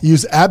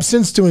 use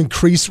absence to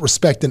increase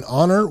respect and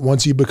honor.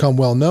 Once you become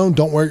well known,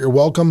 don't wear your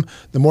welcome.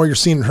 The more you're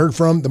seen and heard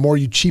from, the more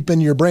you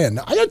cheapen your brand.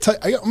 Now, I'm going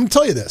to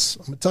tell you this.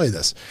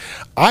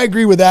 I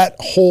agree with that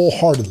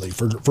wholeheartedly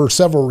for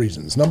several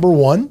reasons. Number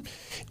one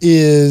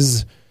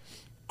is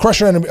crush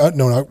your enemy. Crush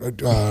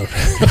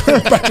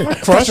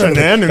an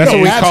enemy. That's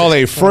what we call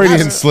a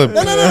Freudian slip.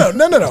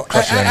 No.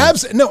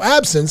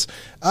 Absence.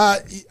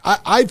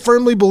 I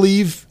firmly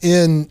believe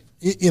in,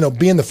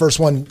 being the first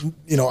one.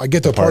 I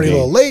get to a party a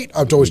little late.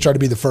 I've always tried to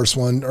be the first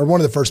one or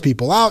one of the first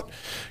people out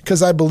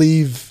because I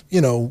believe,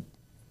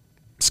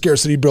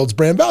 scarcity builds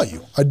brand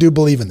value. I do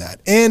believe in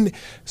that. And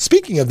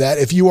speaking of that,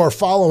 if you are a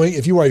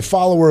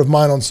follower of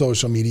mine on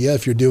social media,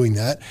 if you're doing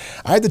that,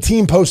 I had the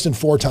team posting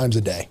 4 times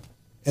a day.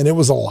 And it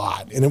was a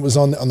lot. And it was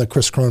on the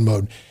Chris Crone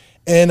mode.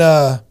 And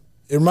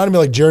it reminded me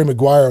like Jerry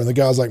Maguire. And the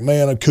guy was like,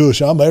 man,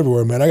 I'm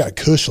everywhere, man. I got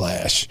Kush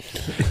Lash.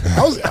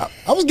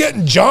 I was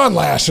getting John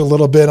Lash a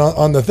little bit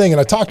on the thing. And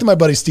I talked to my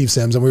buddy Steve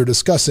Sims, and we were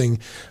discussing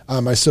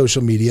my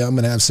social media. I'm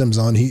going to have Sims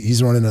on.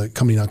 He's running a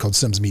company now called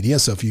Sims Media.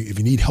 So if you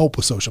need help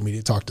with social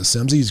media, talk to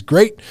Sims. He's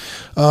great.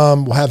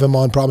 We'll have him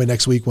on probably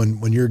next week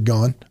when you're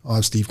gone. I'll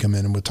have Steve come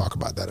in and we'll talk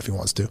about that if he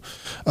wants to.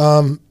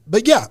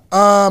 But yeah,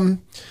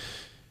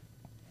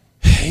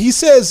 he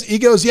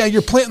goes, yeah,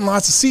 you're planting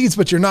lots of seeds,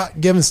 but you're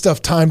not giving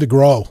stuff time to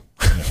grow.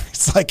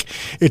 It's like,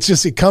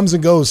 it comes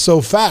and goes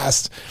so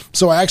fast.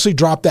 So I actually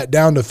dropped that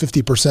down to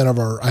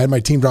 50% I had my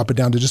team drop it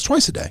down to just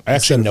twice a day. I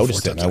actually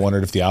noticed it, and I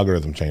wondered if the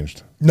algorithm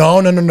changed. No.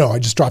 I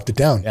just dropped it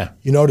down. Yeah.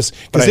 You notice?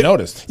 But I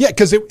noticed. Yeah,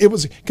 because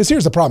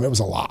here's the problem. It was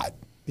a lot.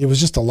 It was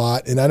just a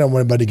lot, and I don't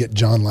want anybody to get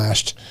John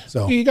lashed.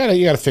 So you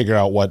gotta figure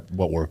out what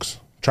works.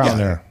 Trial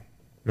and error.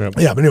 Yep.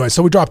 Yeah, but anyway,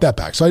 so we dropped that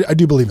back. So I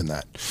do believe in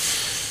that.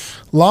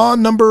 Law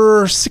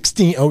number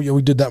 16. Oh, yeah,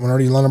 we did that one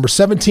already. Law number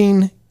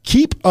 17.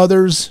 Keep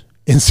others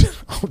in.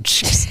 Oh,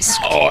 Jesus.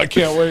 Oh, I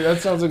can't wait. That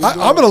sounds like I'm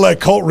going to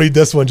let Colt read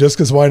this one just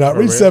because why not?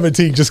 Read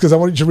 17 just because I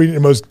want you to read it in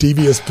the most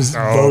devious post.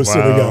 Wow.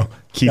 Here we go.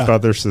 Keep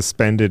others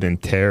suspended in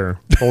terror.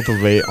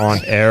 Cultivate on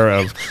air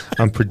of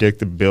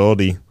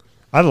unpredictability.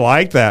 I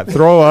like that.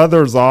 Throw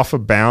others off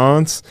of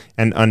balance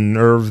and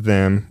unnerve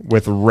them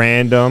with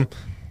random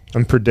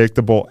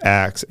unpredictable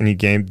acts, and you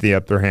gained the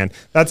upper hand.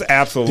 That's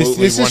absolutely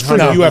this is for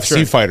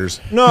UFC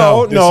fighters.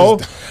 No.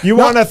 You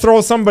want to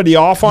throw somebody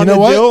off on a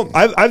deal?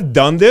 I've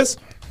done this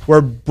where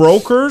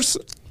brokers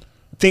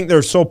think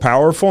they're so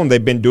powerful and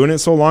they've been doing it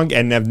so long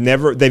and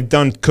they've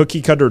done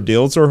cookie cutter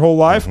deals their whole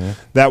life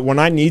that when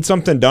I need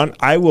something done,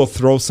 I will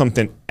throw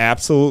something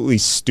absolutely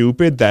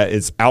stupid that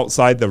is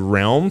outside the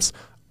realms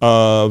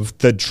of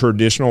the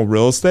traditional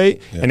real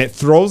estate, and it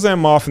throws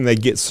them off, and they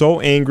get so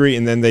angry,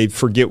 and then they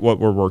forget what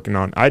we're working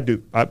on. I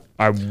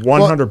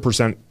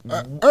 100%.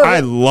 I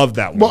love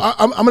that one. Well,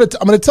 I'm gonna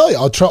tell you.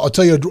 I'll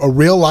tell you a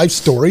real life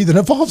story that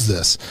involves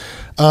this.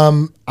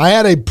 I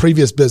had a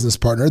previous business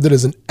partner that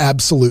is an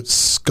absolute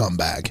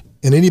scumbag.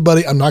 And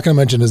anybody, I'm not going to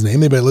mention his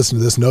name. Anybody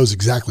listening to this knows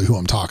exactly who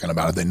I'm talking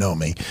about if they know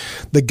me.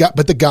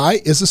 But the guy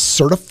is a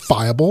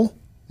certifiable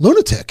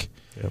lunatic,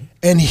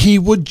 and he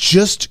would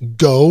just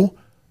go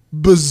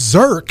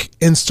berserk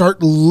and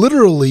start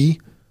literally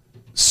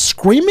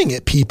screaming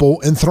at people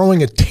and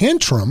throwing a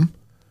tantrum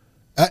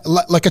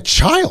like a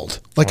child,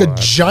 like a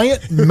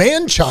giant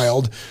man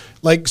child,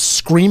 like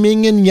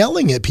screaming and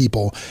yelling at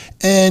people.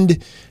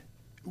 And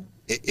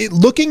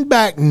looking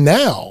back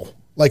now,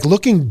 like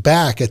looking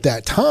back at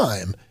that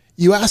time,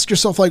 you ask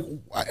yourself, like,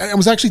 I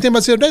was actually thinking about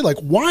this the other day, like,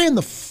 why in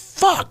the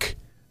fuck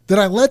did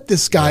I let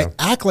this guy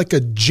act like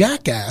a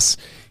jackass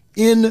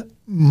in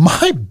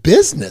my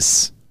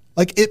business?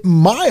 Like at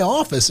my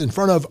office in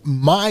front of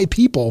my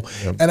people,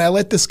 and I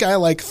let this guy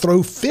like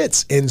throw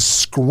fits and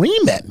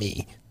scream at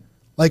me.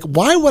 Like,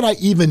 why would I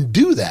even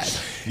do that?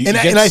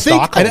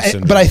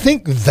 I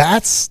think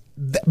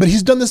but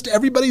he's done this to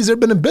everybody he's ever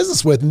been in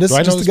business with, and this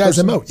is just the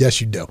guy's MO.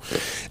 Yes, you do.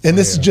 And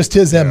this is just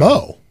his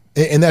MO,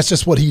 and that's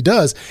just what he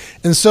does.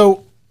 And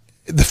so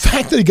the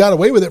fact that he got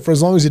away with it for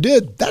as long as he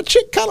did, that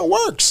shit kind of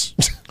works.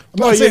 I'm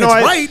not saying it's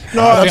right.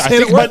 No, I'm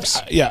saying it works.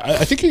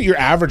 I think your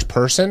average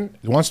person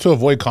wants to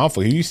avoid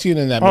conflict. You see it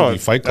in that movie,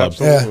 Fight Club.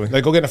 Absolutely.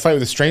 Like, go get in a fight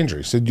with a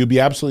stranger. So you'll be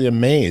absolutely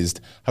amazed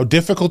how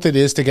difficult it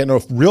is to get in a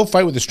real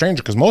fight with a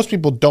stranger because most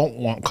people don't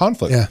want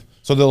conflict. Yeah.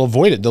 So they'll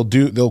avoid it.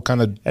 They'll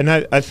kind of. And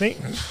I think,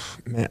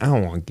 man, I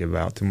don't want to give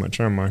out too much.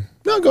 Never mind.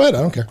 No, go ahead.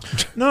 I don't care.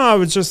 No, I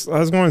was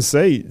going to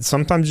say,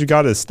 sometimes you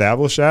got to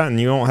establish that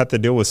and you don't have to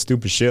deal with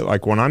stupid shit.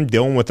 Like when I'm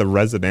dealing with a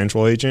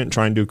residential agent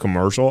trying to do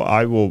commercial,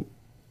 I will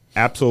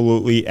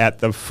absolutely at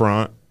the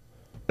front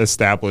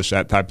establish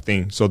that type of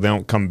thing so they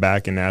don't come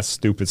back and ask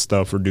stupid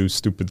stuff or do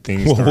stupid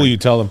things. What will you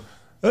tell them?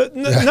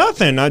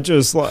 Nothing. I'll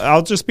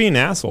just be an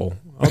asshole.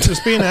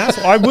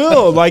 I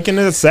will. Like, and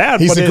it's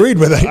sad. He's agreed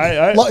with it.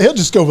 He'll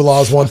just go with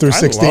laws 1 through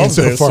 16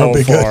 so far. It'll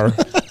be good.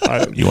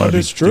 You want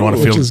to feel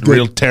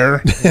real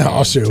terror? Yeah,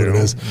 I'll show you what it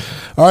is.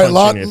 All right,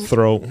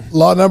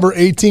 law number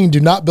 18, do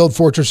not build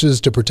fortresses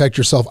to protect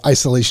yourself.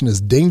 Isolation is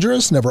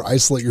dangerous. Never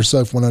isolate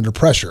yourself when under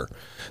pressure.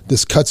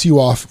 This cuts you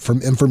off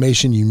from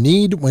information you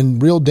need. When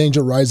real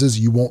danger rises,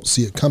 you won't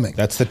see it coming.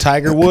 That's the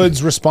Tiger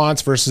Woods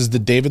response versus the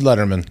David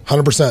Letterman.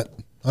 100%.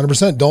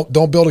 100%.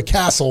 Don't build a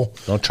castle.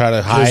 Don't try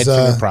to hide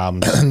from your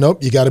problems.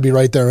 Nope. You got to be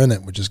right there in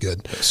it, which is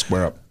good.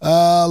 Square up.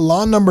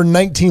 Law number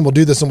 19. We'll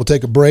do this and we'll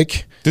take a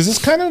break. Does this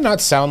kind of not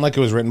sound like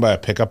it was written by a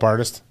pickup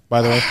artist,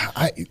 by the way?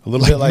 A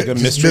little bit like a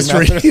mystery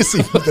method.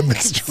 The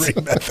mystery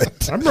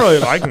method. I'm really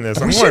liking this.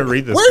 I'm going to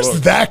read this Where's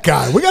book. that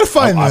guy? We got to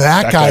find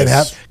that guy.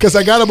 Because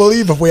I got to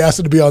believe if we asked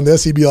him to be on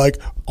this, he'd be like,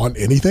 on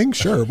anything?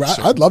 Sure.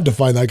 I'd love to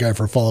find that guy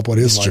for a follow-up what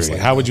his life's like.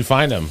 How would you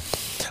find him?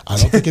 I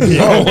don't think it'd be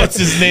what's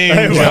his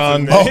name,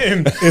 John?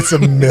 It's a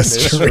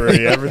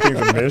mystery. Everything's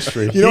a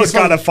mystery. He's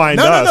got to find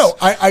us. No.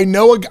 I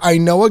know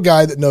a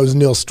guy that knows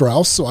Neil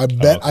Strauss, so I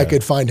bet I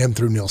could find him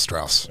through Neil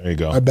Strauss. There you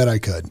go. I bet I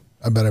could.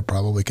 I bet I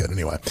probably could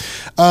anyway.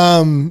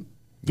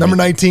 Number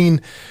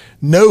 19,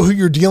 know who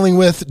you're dealing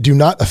with. Do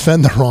not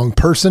offend the wrong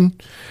person.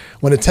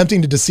 When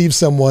attempting to deceive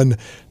someone,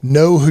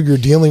 know who you're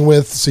dealing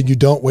with so you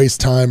don't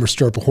waste time or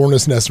stir up a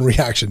hornet's nest in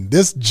reaction.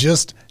 This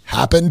just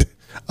happened.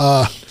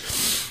 I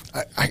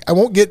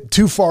won't get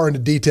too far into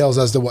details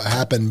as to what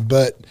happened,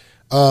 but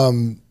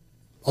I'll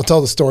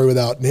tell the story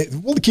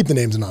we'll keep the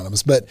names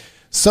anonymous, but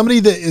somebody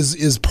that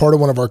is part of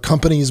one of our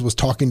companies was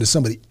talking to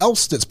somebody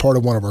else that's part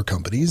of one of our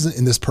companies,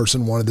 and this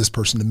person wanted this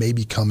person to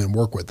maybe come and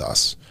work with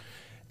us.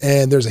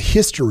 And there's a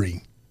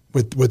history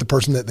with the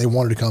person that they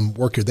wanted to come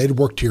work here. They'd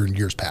worked here in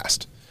years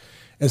past.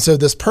 And so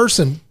this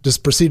person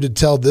just proceeded to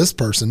tell this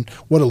person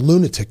what a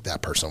lunatic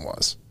that person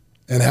was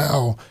and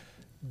how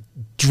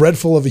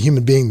dreadful of a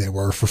human being they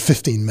were for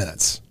 15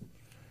 minutes.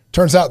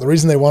 Turns out the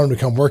reason they want them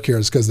to come work here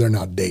is because they're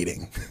not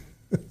dating.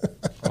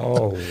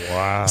 Oh,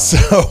 wow.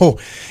 So,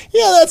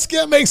 yeah,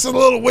 that makes it a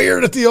little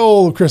weird at the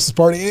old Christmas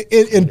party.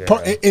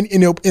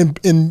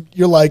 And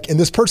you're like, and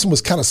this person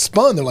was kind of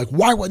spun. They're like,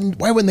 why wouldn't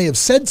they have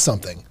said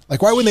something?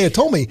 Like, why wouldn't they have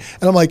told me?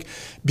 And I'm like,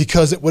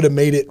 because it would have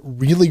made it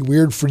really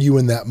weird for you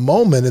in that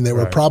moment. And they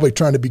were probably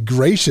trying to be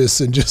gracious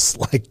and just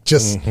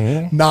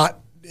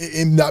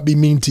not be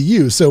mean to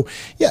you. So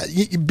yeah,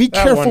 be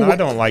careful. I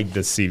don't like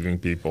deceiving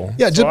people.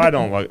 Yeah, I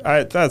don't like.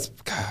 That's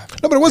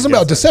no, but it wasn't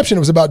about deception.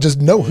 It was about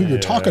just know who you're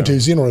talking to,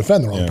 so you don't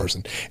offend the wrong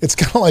person. It's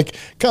kind of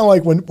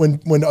like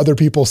when other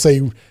people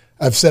say,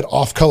 I've said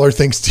off-color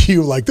things to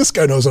you, like this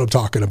guy knows what I'm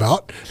talking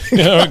about.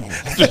 No, I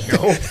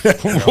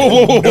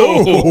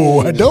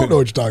don't know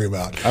what you're talking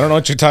about. I don't know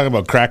what you're talking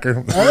about, cracker.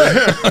 All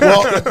right.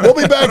 Well, we'll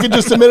be back in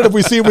just a minute if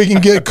we see if we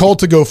can get Colt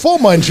to go full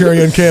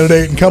Manchurian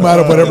candidate and come out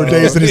of whatever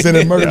days that he's in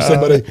and murder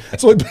somebody.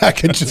 So we'll be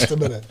back in just a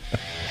minute.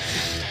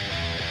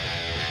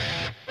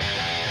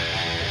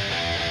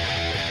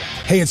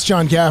 Hey, it's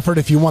John Gafford.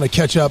 If you want to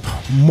catch up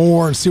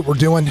more and see what we're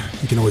doing,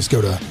 you can always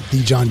go to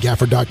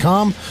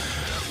thejohngafford.com.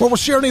 where we'll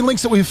share any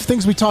links that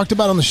things we talked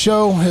about on the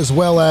show, as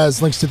well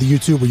as links to the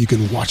YouTube where you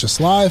can watch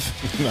us live.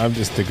 I'm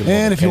just thinking.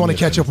 And if you want to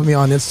catch up with me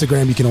on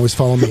Instagram, you can always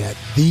follow me at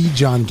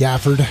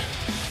 @thejohngafford.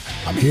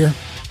 I'm here.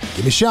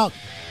 Give me a shout.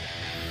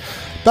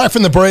 Back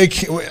from the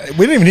break. We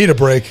didn't even need a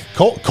break.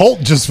 Colt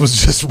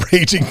was just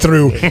raging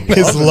through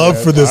his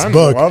love for this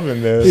book. I'm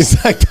loving this.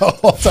 He's like the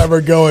whole time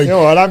we're going. You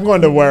know what? I'm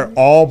going to wear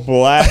all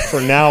black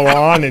from now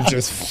on and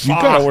just you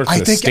gotta work for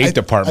the State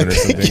Department or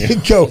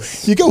something.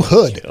 You go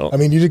hood. I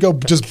mean, you go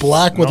just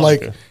black with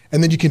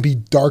and then you can be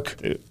dark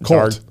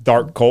Colt.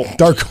 Dark Colt.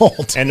 Dark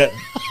Colt. And it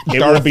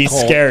will be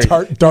scary.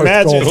 Darth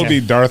Imagine Colt. It'll be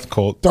Darth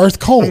Colt. Darth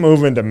Colt. I'm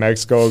moving to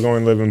Mexico,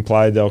 going to live in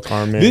Playa del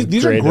Carmen.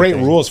 These are great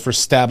rules for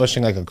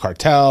establishing like a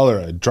cartel or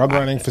a drug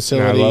running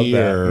facility. I love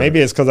that. Maybe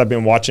it's because I've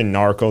been watching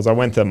Narcos. I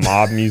went to the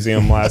Mob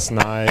Museum last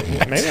night.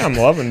 Maybe I'm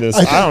loving this.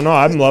 I don't know.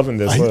 I'm loving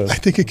this list. I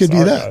think it could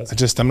be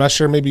that. I'm not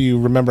sure. Maybe you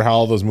remember how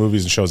all those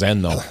movies and shows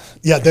end though.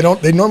 Yeah, they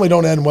don't. They normally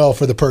don't end well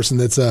for the person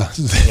that's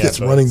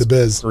running the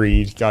biz.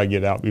 Greed. Got to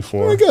get out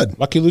before. Very good.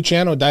 Lucky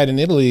Luciano died in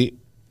Italy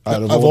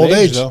of old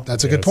age. Though.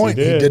 That's a good point.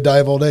 He did die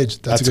of old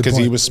age. That's a good point. because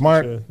he was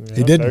smart. Yeah,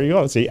 he did. There you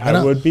go. See,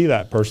 I would be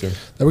that person.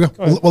 There we go.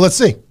 Well, let's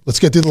see. Let's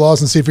get through the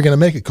laws and see if you're going to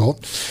make it,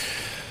 Colt.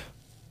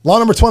 Law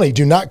number 20,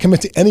 do not commit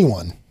to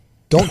anyone.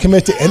 Don't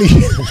commit to any.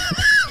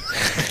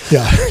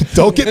 Yeah.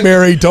 Don't get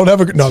married. Don't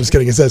have a. No, I'm just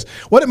kidding. It says,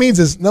 what it means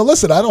is, no,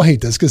 listen, I don't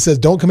hate this because it says,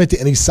 don't commit to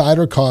any side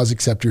or cause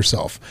except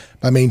yourself.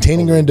 By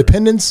maintaining your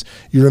independence,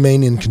 you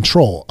remain in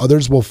control.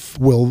 Others will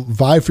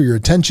vie for your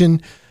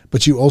attention,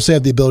 but you also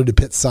have the ability to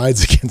pit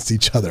sides against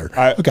each other.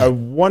 Okay.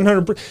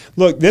 100%.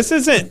 Look, this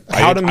isn't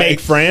how to make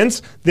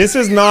friends. This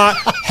is not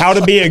how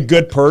to be a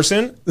good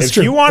person. If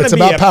you want to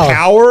be a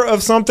power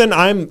of something,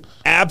 I'm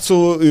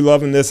absolutely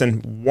loving this.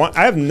 And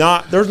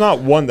there's not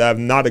one that I've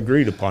not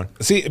agreed upon.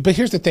 See, but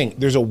here's the thing.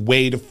 There's a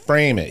way to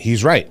frame it.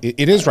 He's right.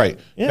 It is right.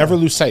 Yeah. Never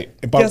lose sight.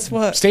 But guess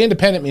what? Stay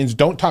independent means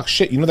don't talk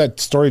shit. You know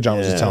that story John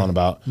was just telling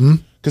about? Mm-hmm.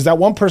 Because that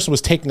one person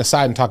was taking a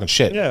side and talking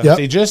shit. Yeah. Yep.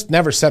 They just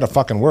never said a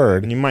fucking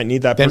word. And you might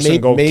need that person to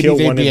go kill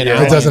one of your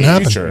It doesn't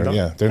happen.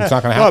 Yeah, it's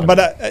not going to happen.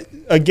 But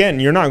again,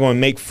 you're not going to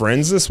make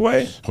friends this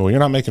way. Well, you're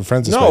not making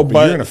friends this way,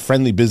 but you're in a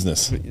friendly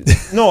business.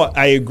 No,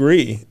 I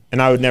agree.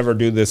 And I would never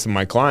do this to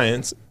my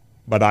clients.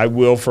 But I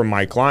will, for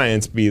my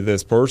clients, be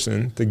this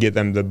person to get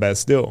them the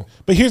best deal.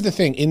 But here's the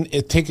thing: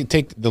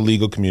 take the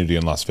legal community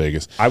in Las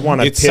Vegas. I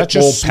want a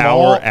pitbull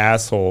power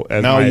asshole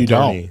as my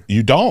attorney.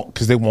 You don't,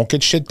 because they won't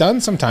get shit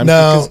done sometimes.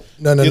 No.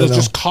 It'll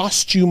just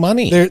cost you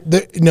money.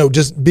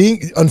 Just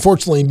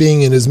unfortunately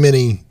being in as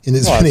many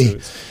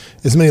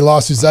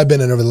lawsuits as I've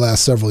been in over the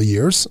last several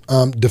years,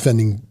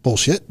 defending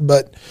bullshit.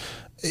 But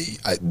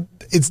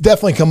it's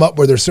definitely come up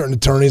where there's certain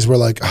attorneys where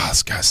like, oh,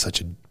 this guy's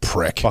such a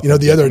prick.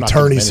 The other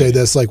attorneys say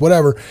this, like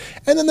whatever.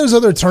 And then there's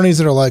other attorneys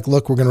that are like,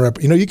 look, we're going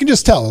to, you can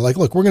just tell, like,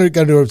 look, we're going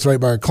to do what's right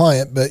by our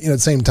client. But, at the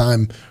same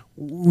time,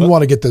 we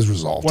want to get this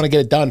resolved. Want to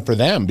get it done for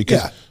them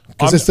because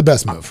it's the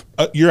best move.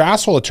 Your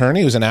asshole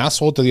attorney who's an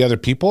asshole to the other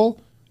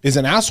people is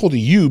an asshole to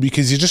you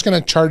because he's just going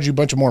to charge you a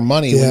bunch of more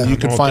money when you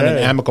can find an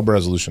amicable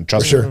resolution.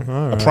 Trust me.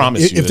 I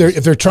promise you.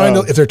 If they're trying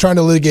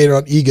to litigate it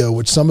on ego,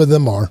 which some of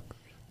them are,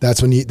 that's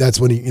when you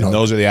And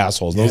those are the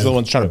assholes. Those are the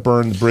ones trying to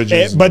burn the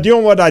bridges. But you know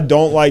what I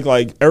don't like?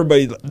 Like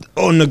everybody,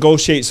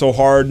 negotiate so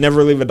hard,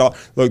 never leave a dollar.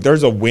 Look,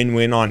 there's a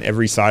win-win on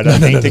every side. I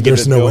think to get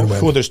this deal.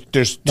 Win-win. Well, there's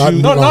two.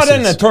 Not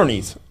in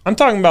attorneys. I'm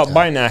talking about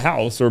buying a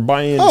house or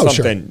buying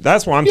something. Sure.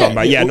 That's what I'm talking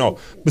about.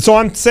 But so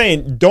I'm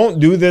saying, don't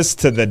do this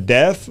to the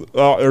death,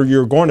 or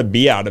you're going to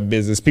be out of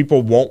business.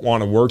 People won't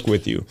want to work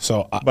with you.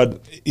 So,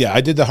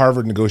 I did the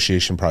Harvard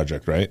negotiation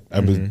project. Right,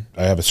 I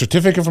have a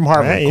certificate from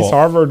Harvard. Hey, he's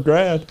Harvard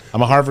grad.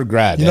 I'm a Harvard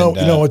grad. You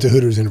went to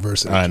Hooters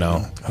University. I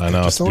know.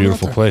 It's a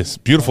beautiful place,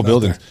 beautiful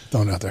building.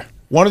 Throwing out there.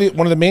 One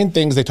of the main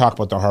things they talk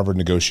about the Harvard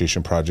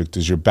negotiation project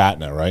is your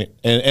BATNA, right?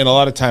 And a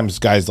lot of times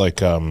guys like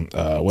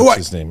what's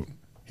his name?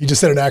 You just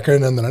said an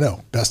acronym, and then I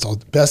know best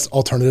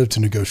alternative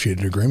to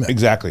negotiated agreement.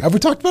 Exactly. Have we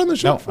talked about it on the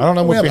show? No, I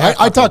don't know.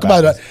 I talk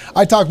about it.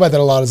 I talk about that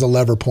a lot as a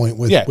lever point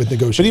with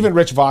negotiating. But even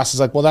Rich Voss is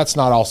like, well, that's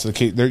not also the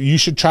case. You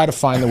should try to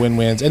find the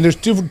win-wins. And there's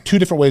two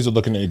different ways of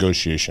looking at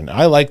negotiation.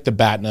 I like the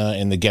BATNA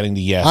and the getting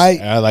the yes.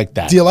 I like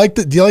that. Do you like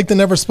the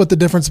Never Split the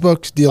Difference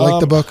book? Do you like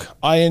the book?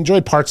 I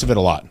enjoyed parts of it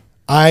a lot.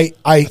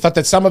 I thought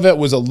that some of it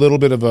was a little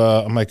bit of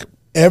a. I'm like.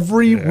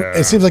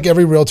 It seems like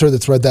every realtor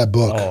that's read that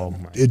book,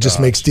 it just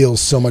makes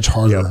deals so much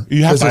harder.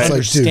 You have to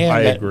understand.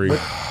 I agree.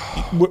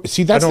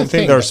 See, that's I don't the think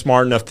thing. they're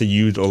smart enough to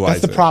utilize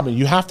it. That's the problem.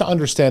 You have to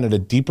understand at a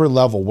deeper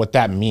level what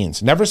that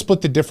means. Never split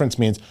the difference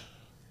means,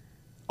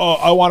 oh,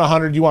 I want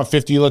 100, you want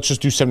 50, let's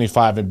just do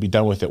 75 and be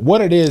done with it.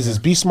 What it is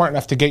be smart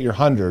enough to get your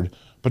 100,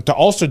 but to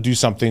also do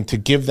something to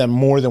give them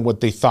more than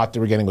what they thought they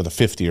were getting with a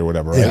 50 or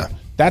whatever, right? Yeah.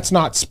 That's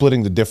not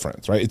splitting the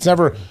difference, right? It's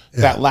never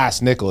that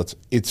last nickel.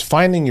 It's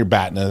finding your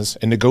BATNAs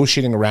and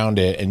negotiating around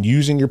it and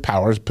using your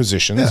powers,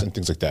 positions, and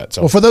things like that.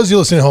 So, well, for those of you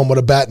listening at home, what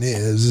a BATNA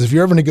is if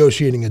you're ever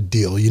negotiating a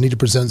deal, you need to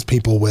present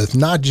people with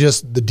not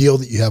just the deal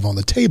that you have on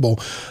the table,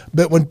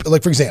 but when,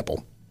 like, for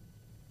example,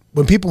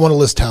 when people want to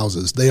list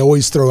houses, they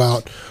always throw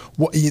out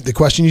the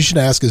question you should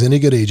ask as any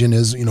good agent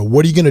is,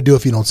 what are you going to do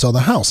if you don't sell the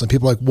house? And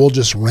people are like, we'll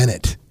just rent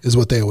it, is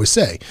what they always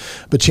say.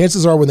 But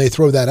chances are when they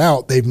throw that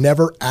out, they've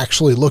never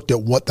actually looked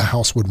at what the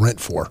house would rent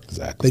for.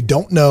 Exactly. They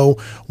don't know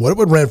what it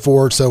would rent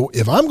for. So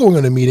if I'm going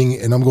on a meeting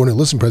and I'm going to a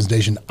listing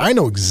presentation, I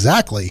know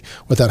exactly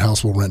what that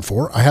house will rent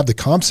for. I have the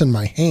comps in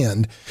my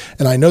hand,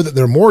 and I know that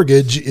their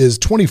mortgage is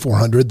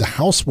 $2,400. The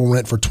house will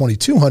rent for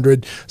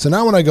 $2,200. So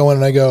now when I go in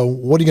and I go,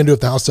 what are you going to do if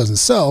the house doesn't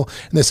sell?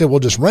 And they say, well,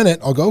 just rent it.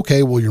 I'll go,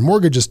 okay, well, your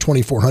mortgage is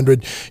 $2,400.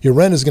 Your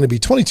rent is going to be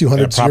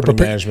 $2,200. So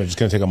property management is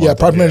going to take a month. Yeah,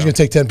 property management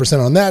is going to take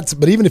 10% on that.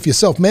 But even if you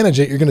self-manage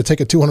it, you're going to take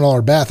a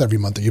 $200 bath every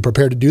month. Are you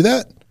prepared to do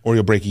that? Or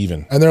you'll break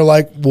even. And they're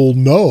like, well,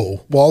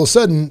 no. Well, all of a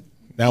sudden.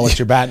 Now what's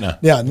your BATNA?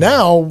 Yeah,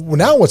 now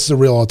what's the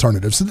real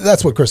alternative? So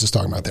that's what Chris is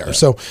talking about there. Yeah.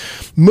 So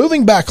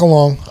moving back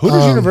along.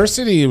 Hooters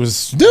University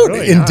was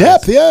really in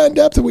depth. Yeah, in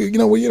depth. We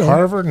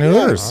Harvard and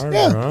Hooters.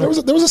 Yeah, there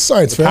was a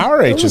science fair.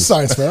 Power There was a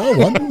science fair. I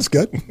won. It was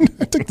good.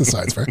 I took the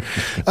science fair.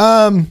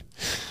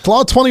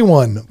 Flaw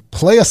 21,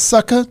 play a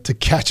sucker to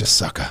catch a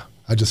sucker.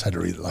 I just had to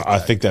read it like that. I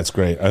think that's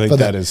great. I think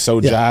that is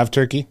so jive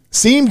turkey.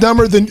 Seem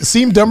dumber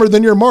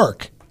than your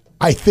mark.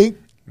 I think.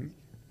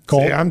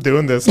 Colt. See, I'm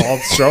doing this all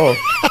show.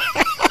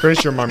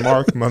 Chris, you're my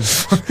mark,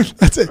 motherfucker.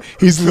 That's it.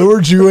 He's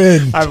lured you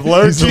in. I've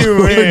lured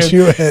you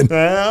in.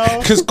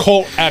 Because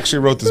Colt actually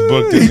wrote this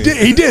book, didn't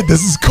he? He did.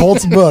 This is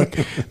Colt's book.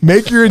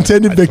 Make your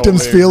intended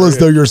victims feel as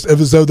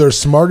though they're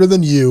smarter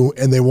than you,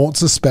 and they won't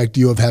suspect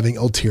you of having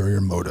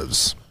ulterior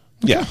motives.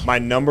 Yeah. My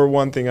number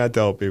one thing I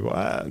tell people,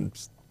 I'm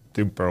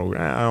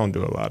I don't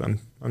do a lot. I'm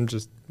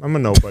a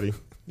nobody.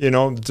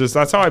 Just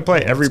that's how I play.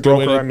 Every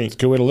broker I meet. It's a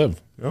good way to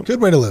live. Yep. Good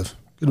way to live.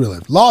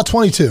 Law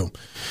 22.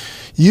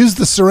 Use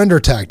the surrender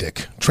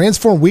tactic.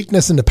 Transform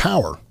weakness into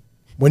power.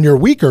 When you're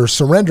weaker,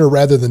 surrender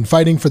rather than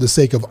fighting for the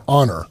sake of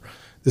honor.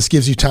 This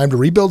gives you time to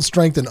rebuild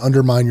strength and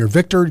undermine your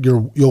victor.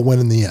 You'll win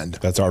in the end.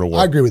 That's Art of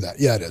War. I agree with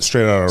that. Yeah, it is.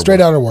 Straight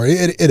out of war.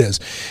 It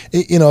is.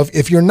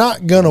 If you're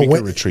not going to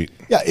win, retreat.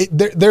 Yeah,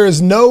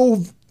 there's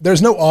no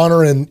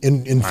honor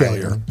in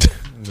failure.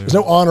 There's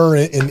no honor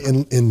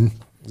in.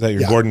 Is that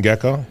your Gordon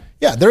Gekko?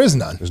 Yeah, there is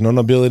none. There's no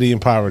nobility in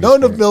poverty. No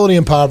nobility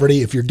in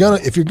poverty. If you're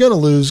gonna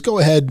lose, go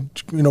ahead,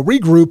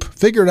 regroup,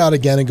 figure it out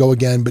again, and go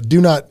again. But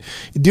do not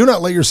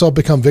let yourself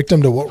become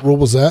victim to what rule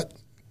was that?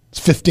 It's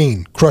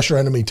 15. Crush your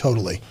enemy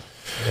totally.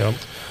 Yep.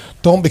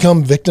 Don't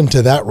become victim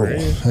to that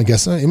rule. I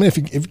guess. I mean, if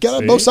you got to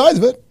have both sides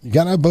of it, you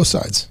got to have both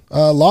sides.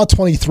 Law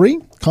 23,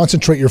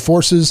 concentrate your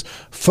forces.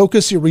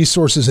 Focus your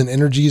resources and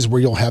energies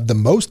where you'll have the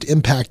most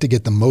impact to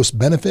get the most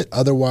benefit.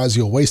 Otherwise,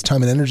 you'll waste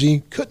time and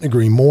energy. Couldn't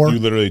agree more. You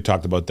literally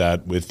talked about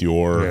that with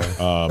your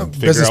figure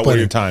business out plan. where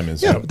your time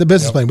is. Yeah, the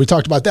business plan. We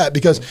talked about that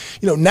because,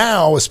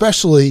 now,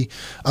 especially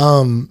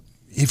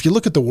if you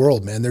look at the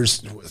world, man,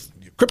 there's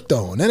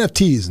crypto and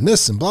NFTs and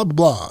this and blah, blah,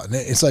 blah. And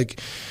it's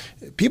like,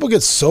 people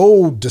get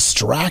so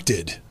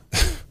distracted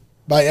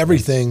by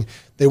everything.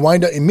 They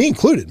wind up, and me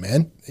included,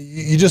 man,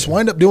 you just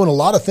wind up doing a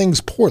lot of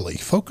things poorly.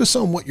 Focus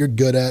on what you're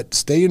good at.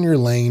 Stay in your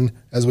lane,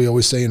 as we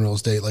always say in real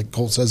estate, like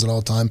Colt says it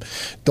all the time.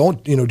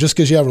 Don't, just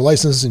because you have a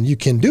license and you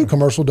can do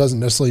commercial doesn't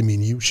necessarily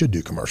mean you should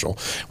do commercial.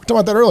 We talked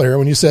about that earlier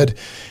when you said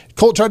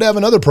Colt tried to have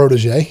another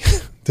protege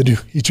to do,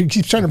 he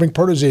keeps trying to bring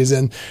proteges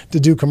in to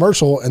do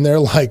commercial, and they're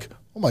like,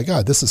 oh my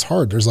God, this is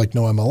hard. There's like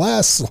no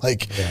MLS. I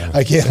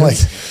can't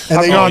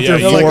and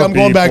I'm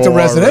going back to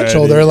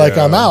residential. Already. They're like,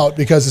 I'm out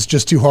because it's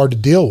just too hard to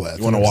deal with.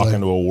 You want to walk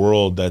into a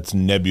world that's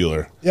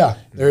nebular. Yeah,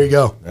 there you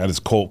go. That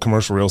is Colt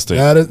commercial real estate.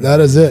 That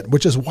is it,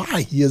 which is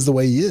why he is the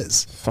way he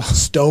is.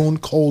 Stone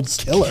cold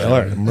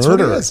killer.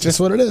 Murderer. Just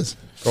what it is.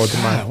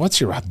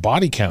 What's your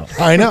body count?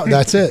 I know.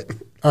 That's it.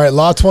 All right,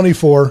 law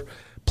 24,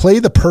 play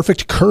the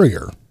perfect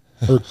courtier.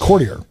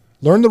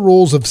 Learn the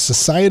rules of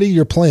society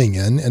you're playing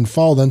in and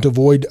follow them to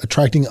avoid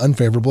attracting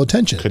unfavorable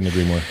attention. Couldn't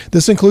agree more.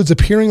 This includes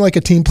appearing like a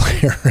team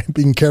player and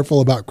being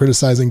careful about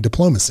criticizing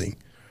diplomatically.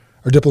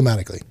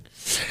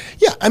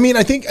 Yeah, I mean,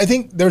 I think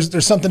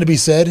there's something to be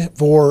said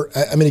for.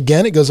 I mean,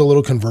 again, it goes a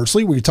little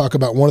conversely. Where you talk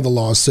about one of the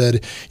laws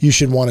said you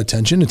should want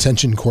attention.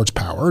 Attention courts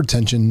power.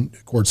 Attention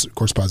courts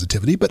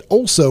positivity. But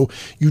also,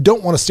 you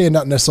don't want to stand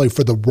out necessarily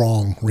for the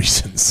wrong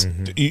reasons.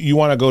 Mm-hmm. You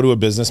want to go to a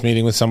business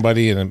meeting with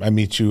somebody, and I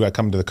meet you. I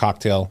come to the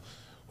cocktail.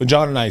 When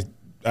John and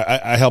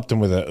I helped him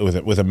with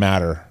a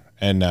matter,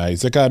 and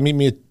he's like, meet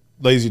me at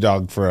Lazy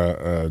Dog for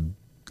a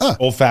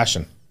old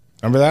fashioned.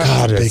 Remember that?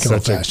 God, it's bacon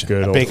old such fashioned. a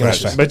good bacon old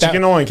fashioned. But you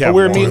can only count.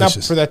 We were meeting up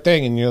delicious. for that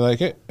thing, and you're like,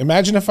 hey,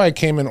 imagine if I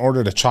came and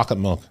ordered a chocolate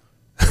milk.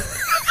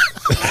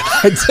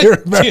 I do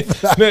remember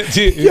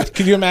that.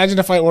 Could you imagine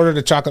if I ordered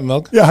a chocolate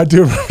milk? Yeah, I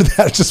do remember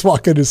that. Just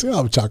walk in and say,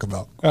 chocolate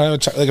milk.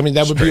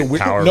 That would be a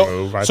weird power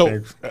move, I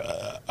think.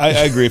 I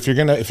agree. If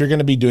you're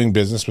gonna be doing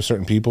business with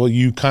certain people,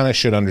 you kind of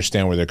should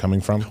understand where they're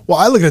coming from. Well,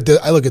 I look at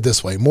it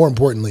this way. More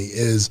importantly,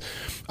 is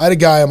I had a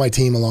guy on my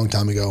team a long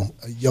time ago,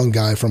 a young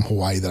guy from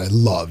Hawaii that I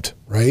loved,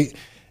 right?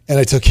 And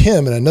I took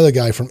him and another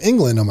guy from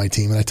England on my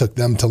team, and I took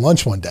them to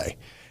lunch one day.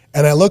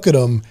 And I look at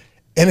them,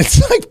 and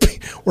it's like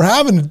we're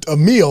having a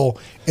meal,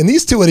 and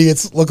these two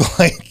idiots look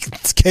like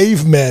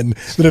cavemen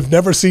that have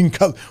never seen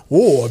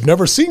I've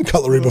never seen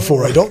cutlery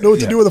before. I don't know what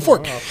to do with a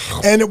fork.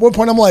 And at one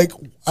point, I'm like,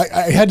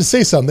 I had to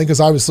say something because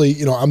obviously,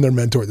 I'm their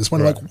mentor at this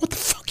point. I'm like, what the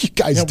fuck are you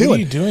guys doing? What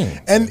are you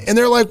doing? And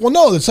they're like, well,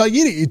 no, that's how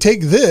you eat it. You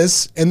take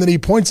this, and then he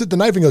points at the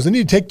knife and goes, I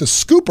need to take the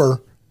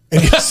scooper.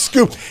 And you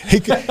scoop.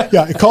 He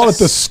call it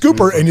the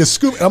scooper, and you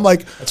scoop. And I'm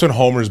like, that's when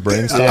Homer's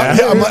brain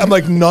starts. I'm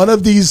like, none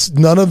of these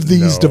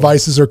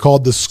devices are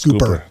called the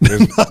scooper.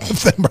 None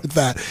of them are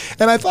that.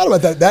 And I thought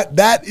about that.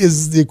 That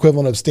is the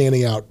equivalent of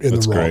standing out in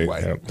the wrong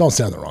way. Yep. Don't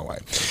stand the wrong way.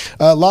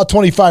 Law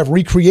 25: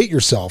 recreate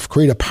yourself.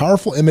 Create a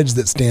powerful image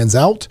that stands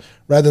out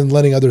rather than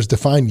letting others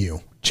define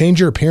you. Change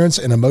your appearance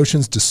and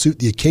emotions to suit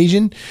the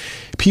occasion.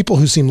 People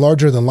who seem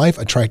larger than life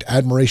attract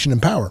admiration and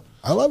power.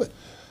 I love it.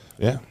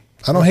 Yeah.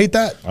 I don't hate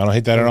that. I don't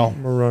hate that at all.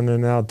 We're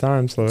running out of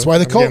time, so that's why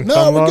they call it.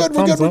 No, we're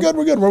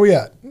good. Where we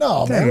at?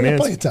 No, man, we got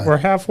plenty of time. We're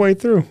halfway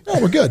through.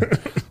 No, we're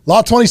good.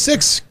 Law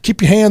 26,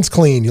 keep your hands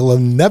clean. You'll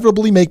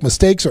inevitably make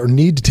mistakes or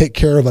need to take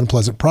care of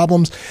unpleasant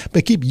problems,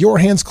 but keep your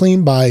hands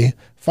clean by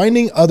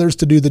finding others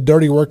to do the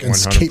dirty work and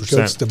 100%.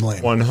 Scapegoats to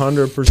blame.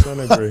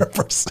 100% agree.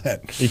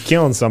 100%. You're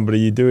killing somebody,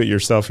 you do it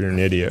yourself, you're an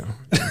idiot.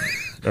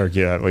 Or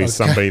at least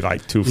somebody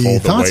like twofold away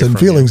The thoughts from and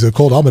feelings of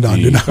Colt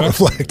Amidan do not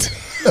reflect.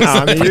 No,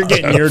 I mean, you're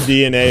getting your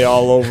DNA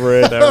all over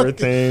it,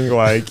 everything.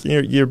 Like,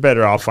 you're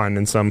better off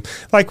finding some,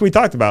 like we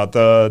talked about,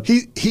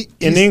 in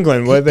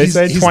England, what did they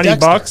say, 20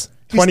 bucks?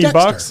 20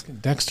 bucks?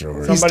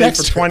 Dexter. Somebody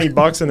for 20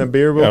 bucks and a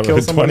beer will kill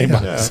somebody.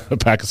 20 bucks, a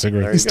pack of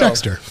cigarettes. He's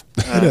Dexter.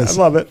 It is.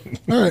 I love it.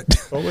 All right.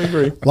 Totally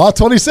agree. Law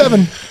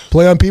 27,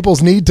 play on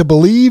people's need to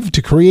believe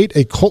to create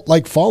a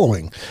cult-like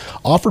following.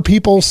 Offer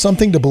people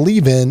something to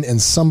believe in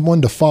and someone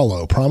to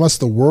follow. Promise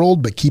the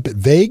world, but keep it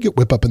vague.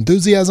 Whip up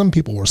enthusiasm.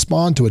 People will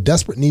respond to a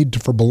desperate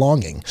need for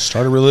belonging.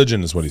 Start a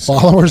religion is what he said.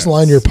 Followers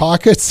line your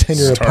pockets, and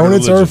your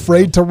opponents are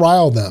afraid to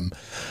rile them.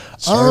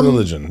 Start a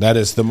religion. That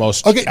is the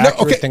most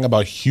accurate thing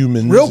about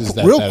humans.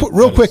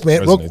 Real quick,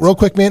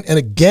 man. And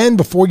again,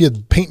 before you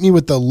paint me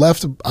with the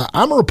left,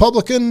 I'm a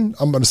Republican.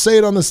 I'm going to say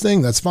it on this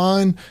thing. That's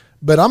fine.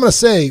 But I'm going to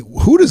say,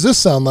 who does this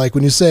sound like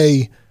when you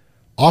say,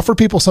 offer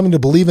people something to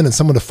believe in and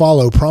someone to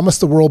follow, promise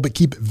the world but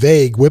keep it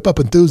vague, whip up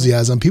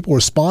enthusiasm, people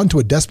respond to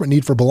a desperate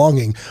need for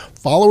belonging,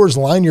 followers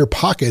line your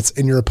pockets,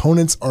 and your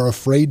opponents are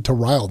afraid to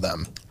rile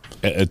them?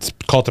 It's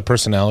cult of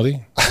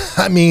personality.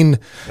 I mean,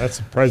 that's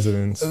the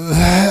presidents.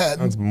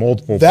 That's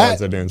multiple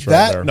presidents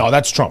right there. No,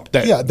 that's Trump.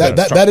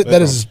 That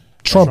is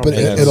Trump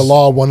at a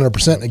law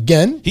 100%.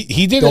 Again,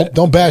 he did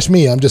don't bash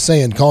me. I'm just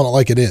saying, calling it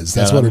like it is.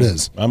 That's what it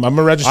is. I'm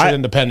a registered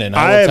independent.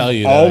 I will tell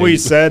you. I've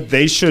always said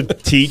they should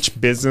teach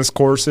business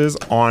courses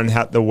on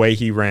the way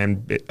he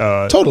ran.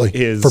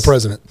 Totally for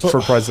president.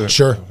 For president,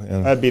 sure.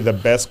 That'd be the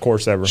best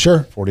course ever.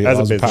 Sure, 48 as a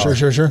laws of business.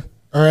 power. Sure.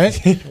 All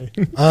right.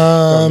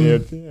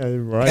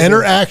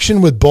 Enter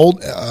action with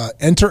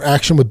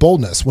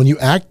boldness. When you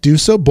act, do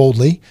so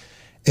boldly.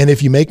 And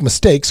if you make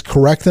mistakes,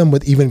 correct them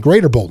with even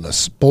greater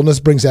boldness. Boldness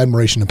brings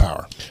admiration and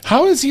power.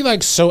 How is he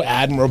like so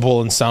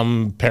admirable in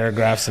some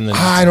paragraphs and then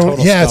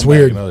it's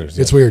weird.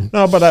 It's weird.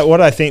 No, but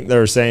what I think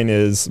they're saying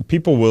is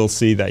people will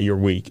see that you're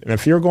weak. And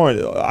if you're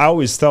I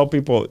always tell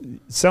people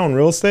selling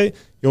real estate,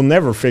 you'll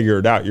never figure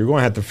it out. You're going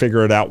to have to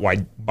figure it out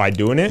by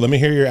doing it. Let me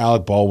hear your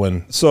Alec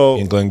Baldwin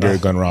in Glengarry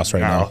Glen Ross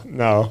now.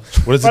 No.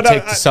 What does it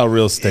take to sell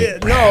real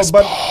estate?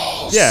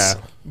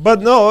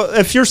 But no,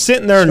 if you're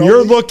sitting there and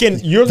you're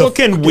looking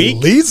weak.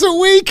 Leads are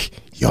weak.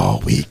 You're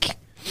weak.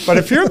 But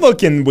if you're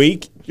looking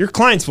weak, your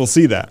clients will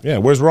see that. Yeah,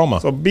 where's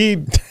Roma? So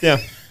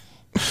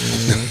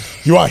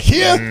you are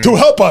here to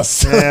help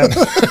us. Man,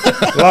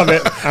 love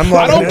it.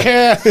 I don't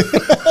care.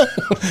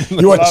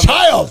 You're a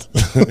child.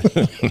 I'm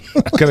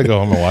going to go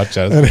home and watch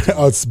that.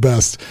 Oh, it's the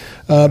best.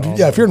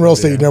 If you're in real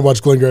estate, you never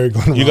watch Glengarry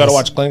Glen Ross. You got to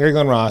watch Glengarry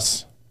Glen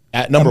Ross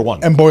at number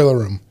one. And Boiler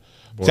Room.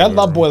 See, I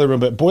love Boiler Room,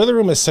 but Boiler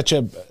Room is such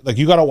a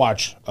you got to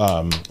watch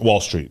Wall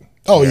Street.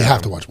 Oh, you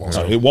have to watch Wall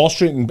Street. Wall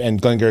Street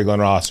and Glengarry Glen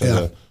Ross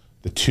are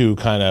the two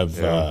kind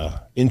of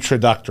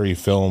introductory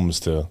films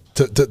to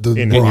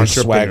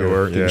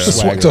swagger.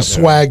 To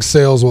swag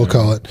sales, we'll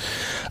call it.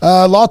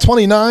 Law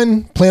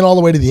 29, plan all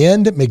the way to the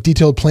end. Make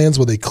detailed plans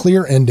with a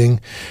clear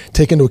ending.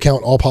 Take into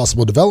account all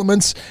possible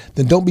developments.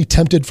 Then don't be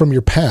tempted from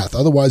your path.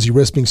 Otherwise, you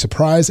risk being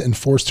surprised and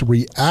forced to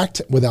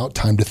react without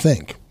time to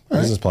think.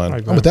 Business plan.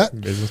 I'm with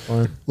that. Business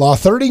plan. Law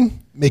 30,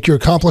 make your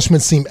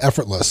accomplishments seem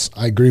effortless.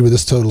 I agree with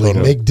this totally.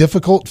 Make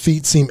difficult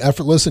feats seem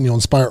effortless and you'll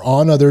inspire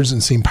awe in others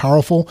and seem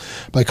powerful.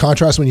 By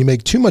contrast, when you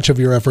make too much of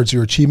your efforts,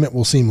 your achievement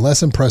will seem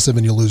less impressive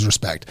and you'll lose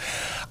respect.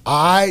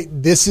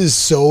 This is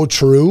so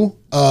true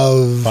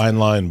of... Fine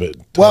line, but...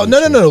 Well,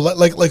 no.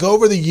 Like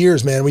over the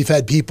years, man, we've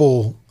had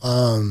people...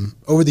 leave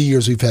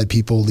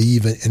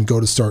and go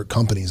to start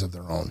companies of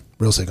their own,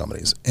 real estate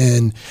companies.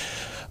 And...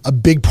 a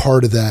big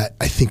part of that,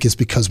 I think, is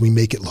because we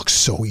make it look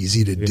so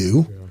easy to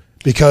do.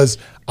 Because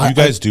you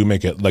guys do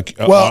make it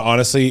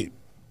honestly,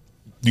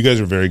 you guys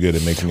are very good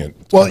at making it.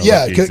 Well,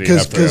 yeah,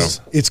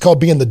 because it's called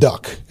being the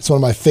duck. It's one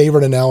of my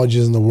favorite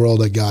analogies in the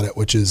world. I got it,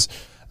 which is,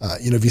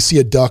 if you see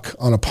a duck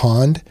on a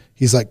pond,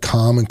 he's like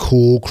calm and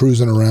cool,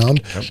 cruising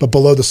around, but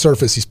below the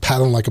surface, he's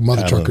paddling like a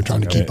mother trucker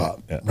trying to keep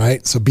up. Yeah.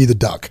 Right? So be the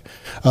duck.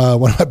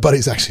 One of my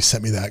buddies actually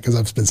sent me that because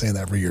I've been saying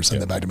that for years.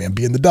 Send that back to me. I'm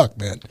being the duck,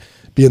 man.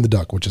 Being the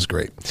duck, which is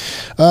great.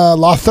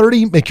 Law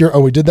 30,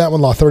 we did that one.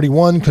 Law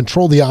 31,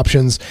 control the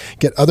options.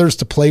 Get others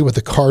to play with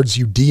the cards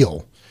you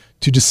deal.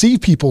 To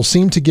deceive people,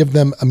 seem to give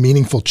them a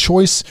meaningful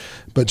choice,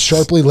 but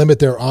sharply limit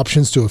their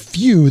options to a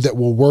few that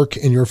will work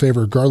in your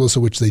favor regardless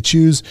of which they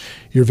choose.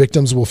 Your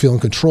victims will feel in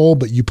control,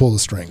 but you pull the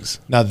strings.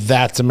 Now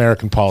that's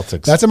American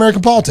politics. That's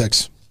American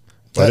politics.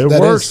 But it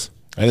works.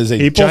 That is a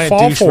people giant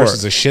fall douche for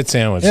versus it. a shit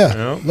sandwich.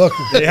 Yeah, look.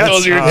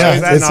 That's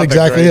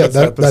exactly it.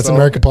 That's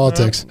American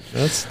politics.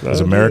 That's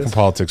American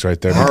politics right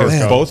there.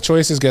 Because both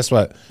choices, guess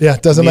what? Yeah,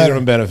 it doesn't matter. Neither of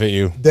them benefit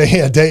you.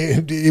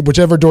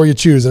 Whichever door you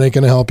choose, it ain't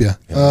going to help you.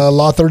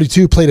 Law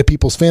 32, play to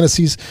people's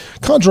fantasies.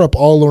 Conjure up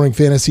all alluring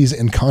fantasies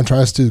in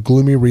contrast to the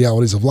gloomy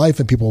realities of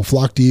life, and people will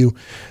flock to you.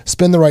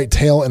 Spin the right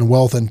tale, and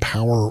wealth and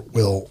power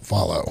will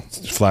follow.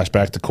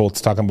 Flashback to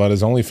Colt's talking about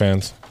his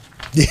OnlyFans.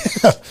 Yeah.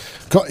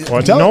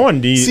 No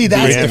one needs see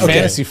that's the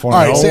fantasy form.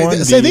 All right,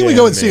 so I think we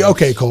go and see.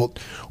 Okay, Colt,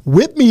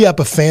 whip me up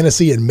a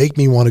fantasy and make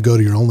me want to go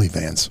to your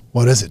OnlyFans.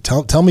 What is it?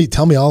 Tell me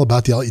all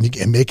about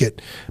and make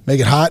it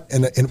hot.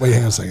 And wait,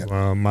 hang on a second.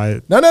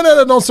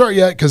 No, don't start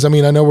yet because I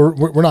know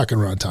we're not going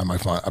to run out of time. I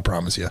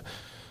promise you.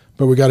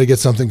 But we got to get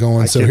something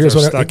going. So here's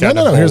what.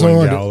 Here's what I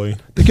want to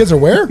do. The kids are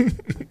where?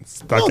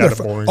 Stuck at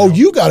a bowling.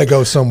 You got to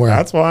go somewhere.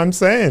 That's what I'm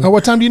saying.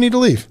 What time do you need to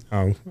leave?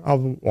 I'll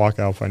walk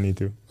out if I need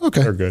to.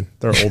 Okay, they're good.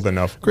 They're old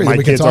enough. Great. My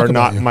kids are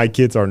not. My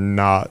kids are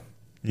not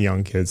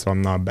young kids, so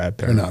I'm not a bad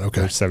parent. They're not.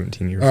 Okay. They're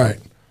 17 years. All right.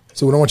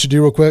 So what I want you to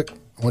do real quick,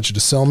 I want you to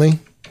sell me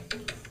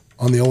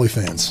on the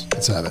OnlyFans.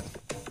 Let's have it.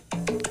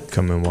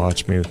 Come and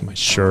watch me with my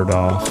shirt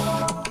off,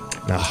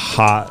 in a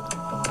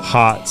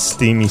hot,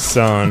 steamy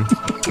sun,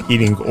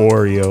 eating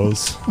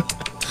Oreos.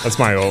 That's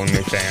my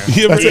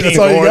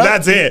OnlyFans.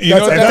 That's it.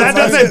 If that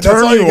doesn't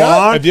turn you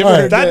on,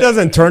 if that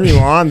doesn't turn you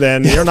on,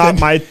 then you're not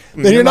my.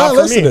 Then you're not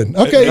listening.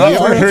 Okay. Have you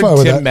ever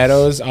heard Tim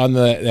Meadows on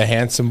the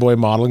Handsome Boy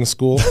Modeling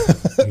School?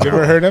 Have you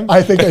ever heard him?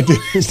 I think I did.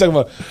 He's talking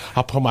about,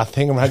 I'll put my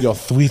thing around your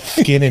sweet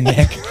skin and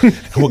neck.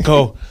 We'll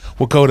go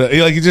to,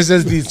 he just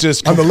says these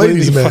just I'm the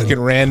ladies man. Fucking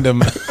random.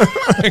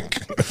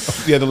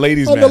 The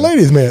ladies man. I'm the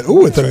ladies man.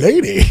 Ooh, it's a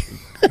lady.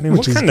 I mean,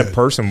 what kind of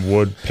person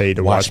would pay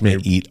to watch me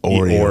eat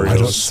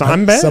Oreos?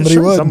 I'm bad. Somebody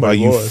would. Somebody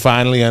You would.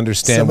 finally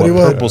understand Somebody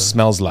what would. purple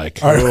smells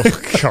like. All right.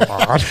 Oh,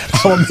 God.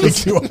 I will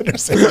make you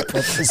understand what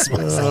purple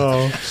smells like.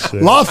 Oh,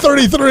 shit. Law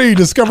 33,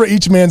 discover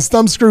each man's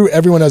thumb screw.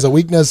 Everyone has a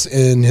weakness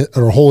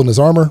or a hole in his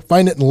armor.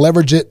 Find it and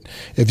leverage it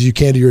if you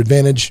can to your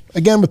advantage.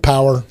 Again, with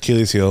power.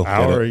 Achilles heel. Get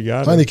Hour, it. you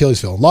got Find the it.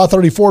 Achilles heel. Law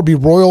 34, be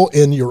royal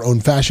in your own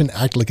fashion.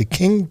 Act like a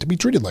king to be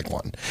treated like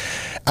one.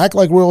 Act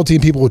like royalty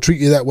and people will treat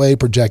you that way.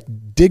 Project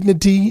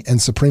dignity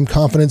and supreme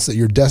confidence that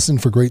you're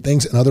destined for great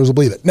things and others will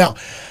believe it. Now,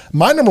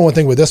 my number one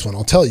thing with this one,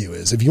 I'll tell you,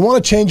 is if you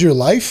want to change your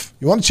life,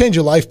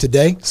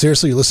 today,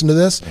 seriously, you listen to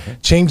this,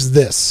 change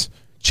this.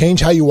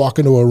 Change how you walk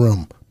into a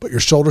room. Put your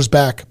shoulders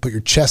back, put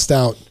your chest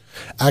out.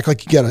 Act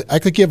like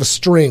you have a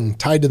string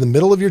tied to the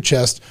middle of your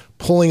chest,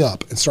 pulling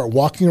up, and start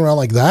walking around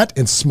like that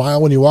and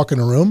smile when you walk in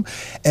a room,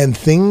 and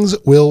things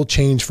will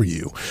change for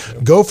you.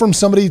 Go from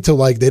somebody to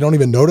like they don't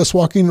even notice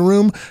walking in a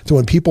room to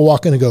when people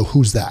walk in and go,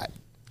 who's that?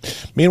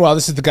 Meanwhile,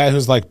 this is the guy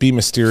who's like, be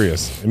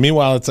mysterious. And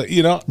meanwhile, it's like,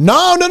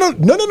 No.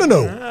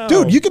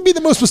 Dude, you can be the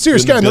most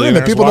mysterious Doing guy the in the room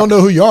and billionaires people walk? don't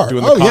know who you are.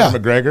 Doing the Conor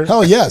McGregor?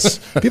 Hell yes.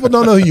 People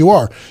don't know who you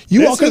are.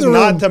 You This walk in is the room.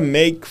 not to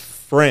make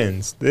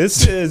friends.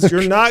 This is,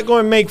 you're not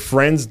going to make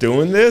friends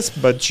doing this,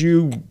 but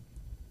you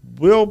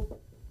will,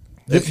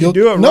 if you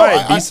do it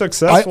right, be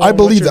successful. I in what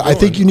believe you're that. I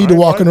think doing. you need to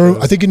walk in a room.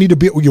 this. I think you need to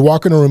be, you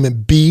walk in a room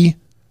and be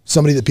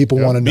somebody that people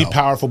want to know. Be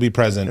powerful, be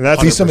present. And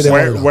that's Be somebody they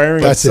wanna know.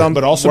 wearing That's it. some,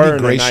 but also wearing be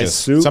a gracious. nice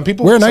suit. Some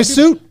people Wear a nice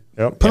suit.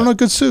 Yep. Put on a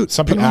good suit.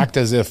 Some people act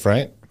as if,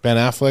 right? Ben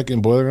Affleck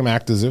in Boiler Room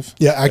act as if.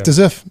 Yeah, act as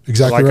if.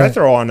 Exactly Like right.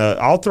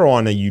 I'll throw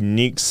on a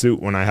unique suit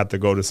when I have to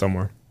go to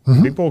somewhere.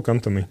 People will come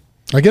to me.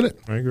 I get it.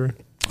 I agree.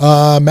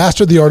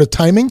 Master the art of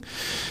timing.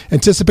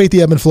 Anticipate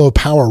the ebb and flow of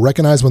power.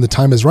 Recognize when the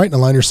time is right and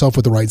align yourself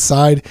with the right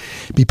side.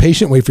 Be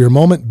patient. Wait for your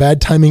moment.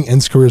 Bad timing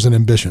ends careers and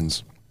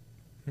ambitions.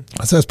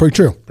 That's pretty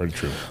true. Pretty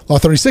true. Law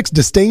 36,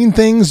 disdain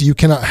things you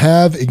cannot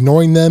have.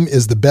 Ignoring them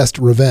is the best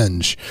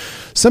revenge.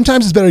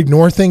 Sometimes it's better to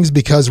ignore things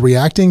because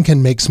reacting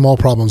can make small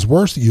problems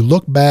worse. You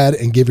look bad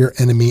and give your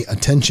enemy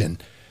attention.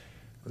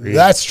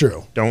 That's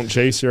true. Don't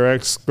chase your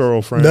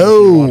ex-girlfriend. if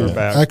you want her No,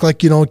 back. act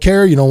like you don't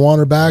care. You don't want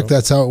her back.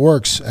 That's how it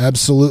works.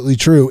 Absolutely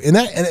true. And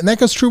that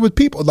goes true with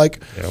people.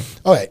 Like,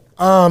 okay,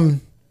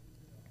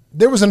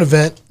 there was an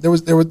event. There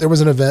was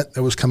an event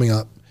that was coming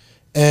up,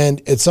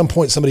 and at some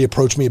point somebody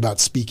approached me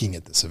about speaking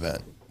at this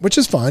event, which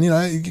is fine. You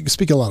know, you can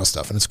speak a lot of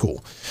stuff, and it's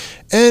cool.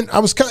 And I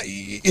was kind of,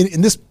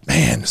 and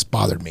this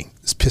bothered me.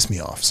 This pissed me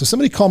off. So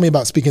somebody called me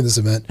about speaking at this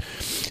event,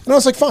 and I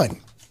was like,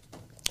 fine.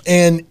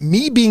 And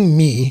me being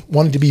me,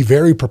 wanted to be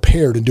very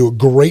prepared and do a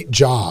great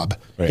job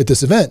at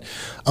this event.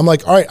 I'm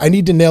like, all right, I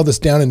need to nail this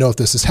down and know if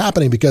this is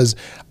happening because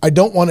I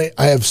don't want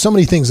to, I have so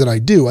many things that I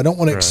do. I don't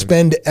want to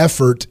expend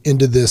effort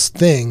into this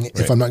thing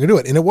if I'm not going to do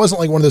it. And it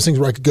wasn't like one of those things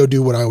where I could go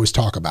do what I always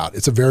talk about.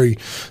 It's a very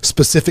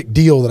specific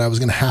deal that I was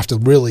going to have to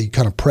really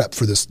kind of prep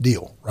for this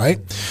deal. Right.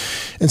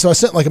 And so I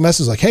sent like a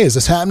message like, hey, is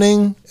this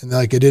happening? And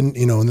like, I didn't,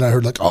 and then I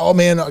heard like, oh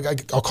man,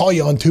 I'll call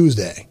you on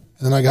Tuesday.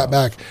 And then I got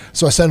back.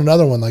 So I sent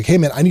another one like, hey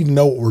man, I need to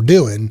know what we're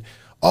doing.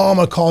 Oh, I'm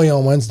going to call you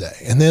on Wednesday.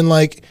 And then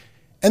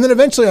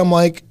eventually I'm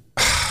like,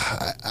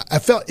 I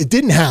felt it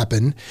didn't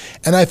happen.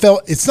 And I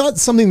felt it's not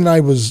something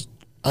that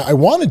I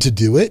wanted to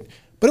do it,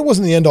 but it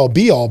wasn't the end all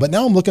be all. But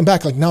now I'm looking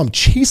back, like now I'm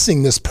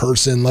chasing this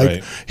person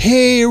like,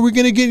 hey, are we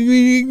going to get,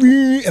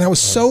 and I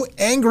was so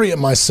angry at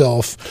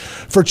myself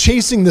for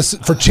chasing this,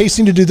 for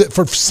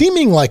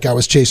seeming like I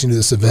was chasing to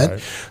this event.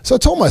 Right. So I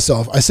told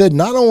myself, I said,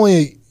 not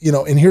only,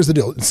 and here's the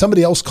deal.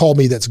 Somebody else called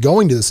me that's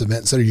going to this event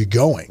and said, are you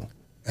going?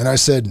 And I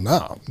said,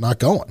 no, I'm not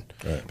going.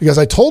 Right. Because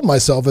I told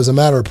myself as a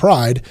matter of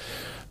pride,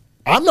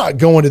 I'm not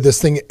going to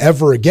this thing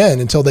ever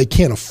again until they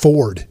can't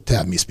afford to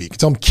have me speak.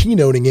 Until I'm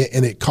keynoting it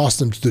and it costs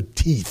them the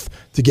teeth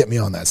to get me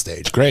on that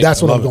stage. Great.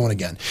 That's when I'm going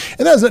again.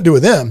 And that has nothing to do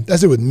with them.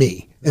 That's to do with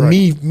me. And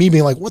me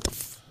being like, what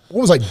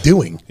was I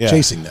doing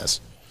chasing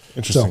this?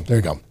 Interesting. So there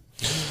you go.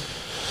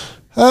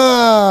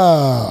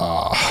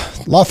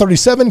 Law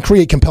 37,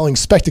 create compelling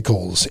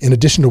spectacles. In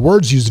addition to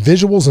words, use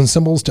visuals and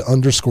symbols to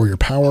underscore your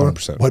power.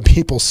 100%. What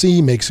people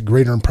see makes a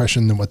greater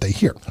impression than what they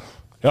hear.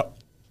 Yep.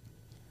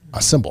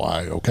 A symbol,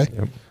 okay.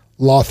 Yep.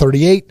 Law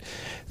 38,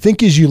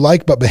 think as you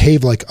like but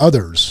behave like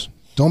others.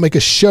 Don't make a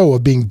show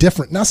of being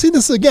different. Now, see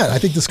this again. I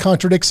think this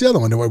contradicts the other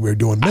one. What we're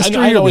doing mystery.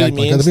 I know or we what act he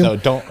like means, other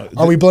people?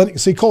 though. Are we blending?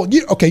 See, Colt,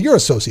 you're a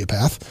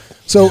sociopath.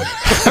 So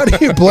how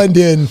do you blend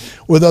in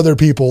with other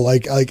people?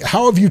 Like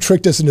how have you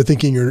tricked us into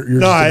thinking you're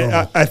no, just a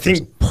normal I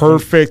think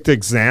perfect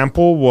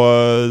example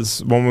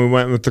was when we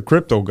went with the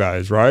crypto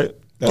guys, right?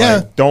 Yeah.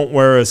 Like, don't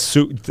wear a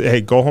suit. Hey,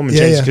 go home and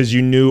change because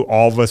you knew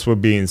all of us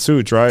would be in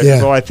suits, right? Yeah.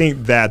 So I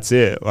think that's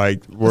it.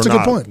 Like we're That's a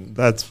not. good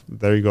point.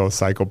 There you go,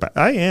 psychopath.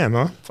 I am,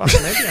 huh? Fuck,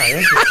 maybe I am.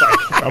 A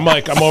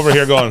psychopath. I'm over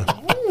here going,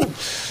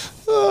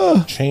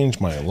 change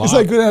my lock.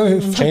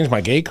 Change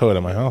my gate code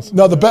at my house.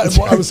 No, I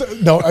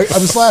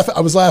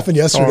was laughing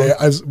yesterday.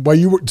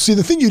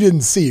 The thing you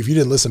didn't see if you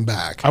didn't listen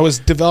back. I was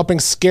developing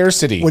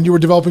scarcity. When you're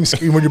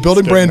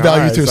building brand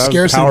value through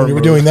scarcity, when you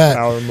were doing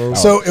that.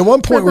 So at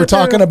one point we were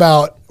talking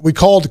about, we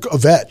called a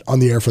vet on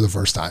the air for the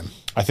first time.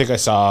 I think I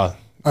saw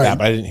All right. Yeah,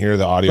 but I didn't hear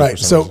the audio. Right.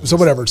 So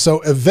whatever.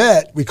 So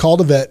Yvette, we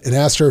called Yvette and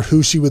asked her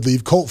who she would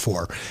leave Colt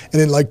for.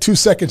 And in like 2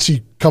 seconds,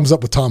 she comes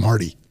up with Tom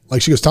Hardy.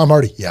 Like she goes, Tom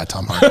Hardy? Yeah,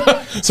 Tom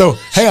Hardy. So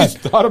hang on.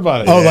 Thought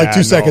about it. Oh, like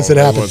 2 seconds it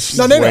happened.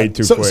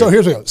 No. So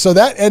here's what we go. So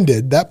that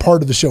ended, that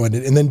part of the show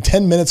ended. And then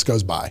 10 minutes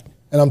goes by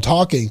and I'm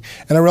talking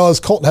and I realize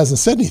Colt hasn't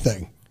said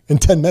anything in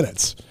 10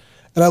 minutes.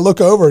 And I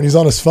look over and he's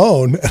on his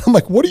phone and I'm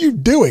like, what are you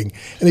doing?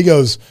 And he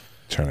goes,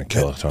 trying to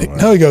kill Tom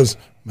Hardy. No, he goes,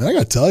 man, I got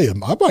to tell you,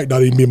 I might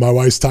not even be my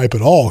wife's type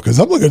at all because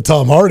I'm looking at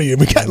Tom Hardy and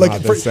we got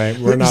like the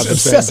same. We're not the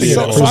same.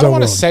 So I don't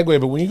want to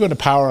segue, but when you go into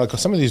power, like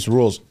some of these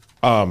rules,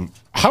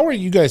 how are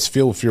you guys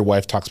feel if your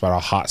wife talks about how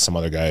hot some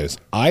other guy is?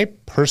 I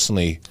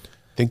personally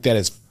think that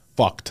is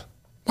fucked.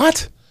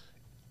 What?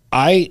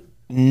 I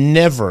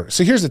never.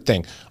 So here's the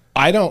thing.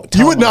 I don't.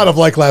 You would not have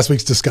liked last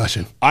week's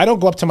discussion. I don't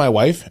go up to my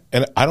wife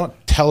and I don't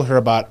tell her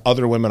about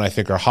other women I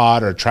think are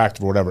hot or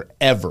attractive or whatever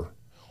ever.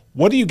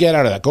 What do you get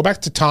out of that? Go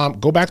back to Tom.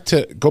 Go back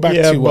to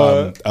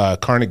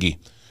Carnegie.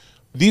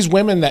 These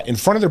women that in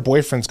front of their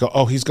boyfriends go,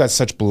 oh, he's got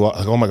such blue eyes.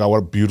 Like, oh my God,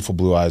 what beautiful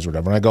blue eyes or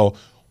whatever. And I go,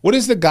 what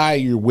is the guy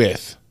you're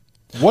with?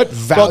 What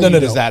value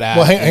does that add?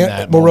 Well, hang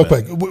on. Well, real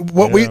quick.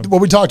 What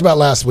we talked about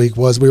last week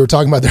was we were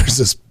talking about there's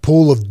this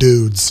pool of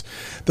dudes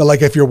that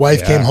like if your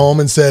wife came home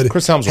and said,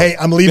 Chris Helmsworth. hey,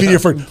 I'm leaving you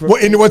for.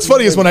 And what's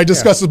funny is when I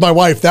discussed with my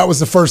wife, that was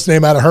the first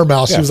name out of her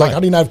mouth. She was like,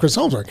 how do you not have Chris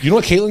Helmsworth? You know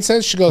what Caitlin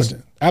says? She goes,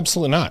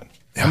 absolutely not.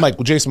 Yeah. I'm like,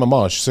 well, Jason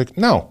Momoa. She's like,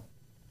 no.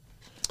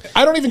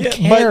 I don't even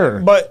care.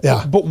 But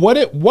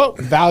what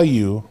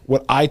value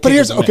would I take? But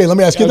here's okay. Let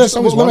me ask you this.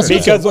 Let me ask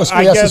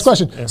this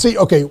question. Yeah. See,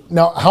 okay,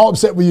 now how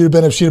upset would you have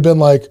been if she'd have been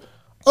like,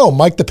 "Oh,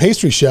 Mike the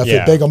pastry chef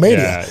at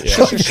Bagel-Mania"?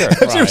 Sure.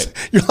 Right.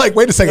 You're like,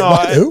 wait a second,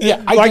 who?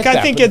 Yeah,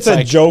 I think it's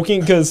a joking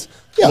because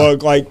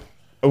look, like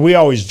we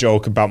always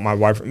joke about my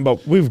wife,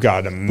 but we've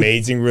got an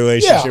amazing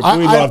relationship. Yeah,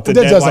 we love to.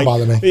 That doesn't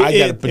bother me.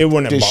 It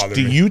wouldn't bother me.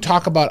 Do you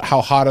talk about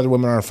how hot other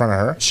women are in front of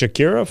her?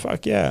 Shakira,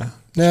 fuck yeah.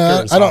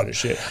 Yeah, I don't.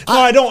 Shit.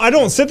 No, I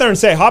don't sit there and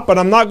say hot, but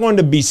I'm not going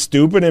to be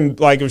stupid and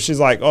like if she's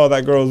like, oh,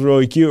 that girl's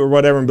really cute or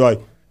whatever, and be like,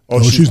 oh,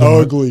 no, she's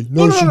ugly.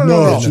 No, she's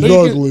not. She's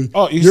ugly.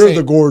 You're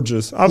the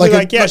gorgeous. I'll be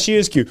like, yeah, she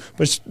is cute,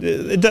 but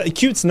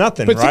cute's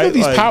nothing, but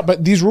right?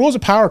 But these rules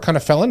of power kind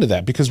of fell into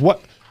that because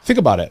think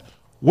about it.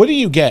 What do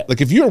you get? Like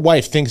if your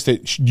wife thinks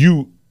that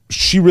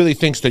she really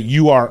thinks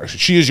that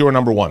she is your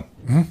number one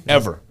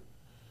ever.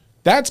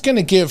 That's going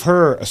to give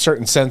her a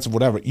certain sense of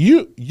whatever.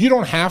 You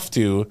don't have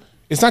to.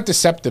 It's not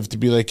deceptive to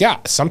be like,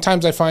 yeah,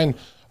 sometimes I find,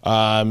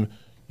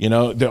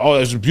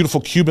 there's a beautiful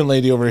Cuban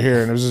lady over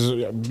here and there's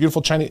a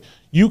beautiful Chinese.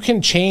 You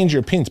can change your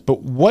opinions,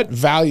 but what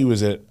value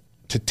is it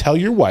to tell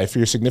your wife or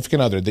your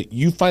significant other that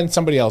you find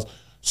somebody else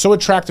so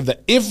attractive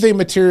that if they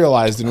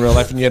materialized in real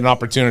life and you had an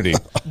opportunity.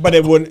 But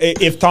it wouldn't.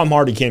 If Tom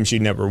Hardy came, she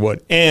never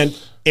would. And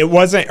it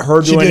wasn't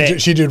her doing it.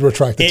 She did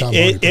retract the Tom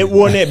Hardy. It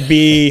wouldn't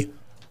be.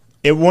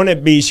 It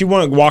wouldn't be. She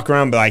wouldn't walk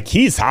around and be like,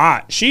 "He's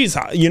hot, she's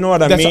hot." You know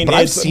what I mean? But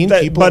I've seen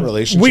people in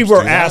relationships. We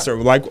were asked her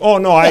like, "Oh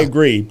no, I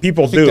agree."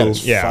 People do. That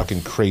is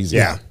fucking crazy.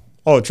 Yeah.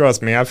 Oh,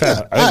 trust me, I've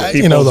had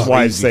people's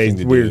wives say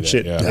weird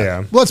shit. Yeah.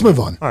 Well, let's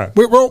move on. All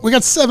right. We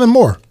got 7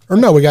 more, or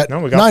no, we got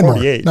 9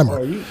 48. more.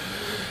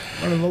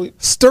 9 more.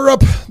 Stir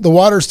up the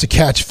waters to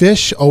catch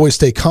fish. Always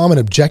stay calm and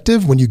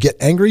objective. When you get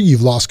angry,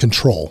 you've lost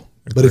control.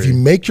 But if you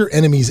make your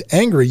enemies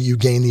angry, you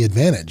gain the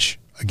advantage.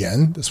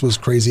 Again, this was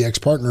Crazy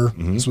Ex-Partner.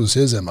 Mm-hmm. This was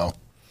his MO.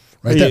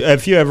 Right there.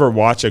 If you ever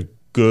watch a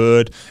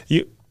good,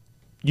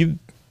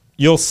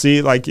 you'll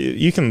see, like,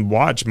 you can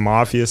watch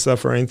mafia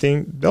stuff or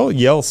anything. They'll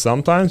yell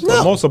sometimes,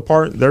 but most of the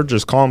part, they're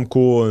just calm,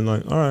 cool, and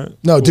like, all right.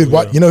 No, cool, dude,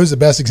 what? You know who's the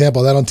best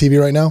example of that on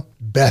TV right now?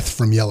 Beth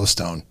from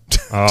Yellowstone.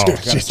 Oh, dude,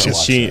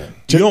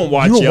 you don't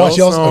watch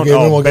Yellowstone? Okay,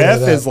 no,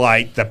 Beth is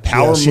like the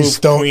power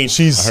move queen.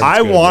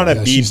 I want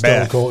to be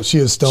Beth. She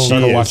is stone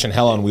cold. She's watching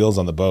Hell on Wheels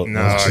on the boat.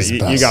 No,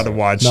 you got to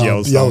watch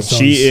Yellowstone.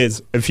 She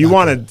is. If you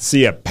want to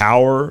see a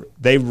power,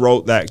 they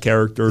wrote that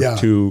character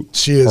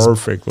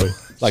perfectly.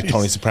 Like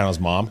Tony Soprano's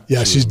mom.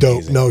 Yeah, she's dope.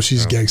 Amazing. No,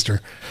 she's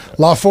gangster.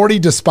 Law 40,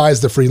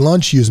 despise the free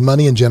lunch. Use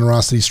money and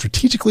generosity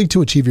strategically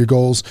to achieve your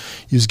goals.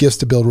 Use gifts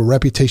to build a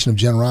reputation of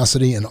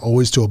generosity and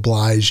always to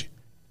oblige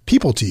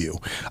people to you.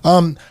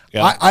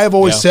 I have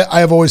always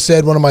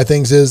said one of my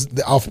things is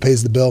the alpha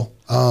pays the bill.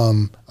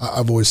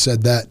 I've always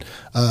said that.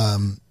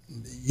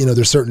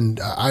 There's certain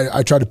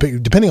I try to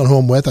pick, depending on who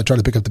I'm with, I try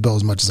to pick up the bill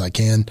as much as I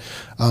can.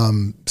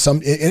 And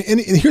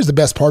here's the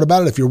best part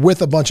about it: if you're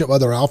with a bunch of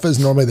other alphas,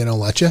 normally they don't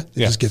let you. It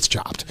just gets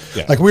chopped.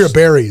 Yeah. Like we were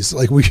Barry's,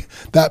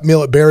 that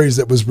meal at Barry's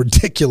that was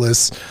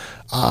ridiculous.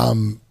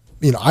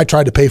 I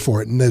tried to pay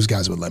for it, and those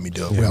guys would let me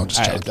do it. We all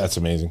just chopped. That's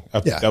amazing.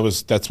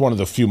 That's one of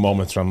the few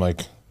moments where I'm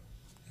like.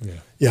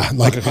 Yeah,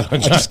 like I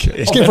just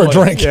came for a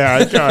drink.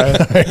 Yeah,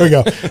 here we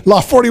go.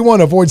 Law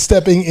 41, avoid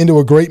stepping into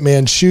a great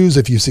man's shoes.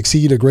 If you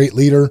succeed, a great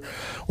leader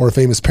or a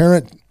famous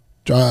parent,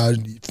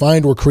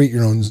 find or create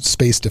your own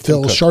space to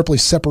fill. Sharply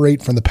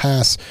separate from the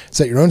past.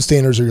 Set your own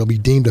standards or you'll be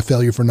deemed a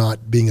failure for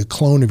not being a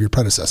clone of your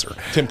predecessor.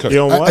 Tim Cook. You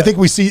know what? I think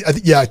we see,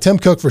 Tim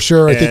Cook for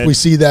sure. I think we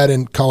see that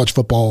in college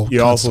football.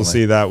 You also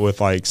see that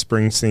with like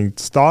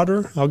Springsteen's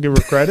daughter. I'll give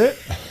her credit.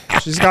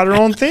 She's got her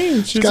own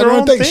thing. She's got her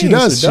own thing. She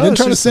does. She didn't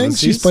try to sing.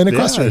 She's playing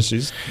equestrian. Yeah,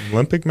 she's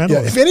Olympic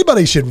medalist. Yeah, if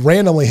anybody should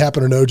randomly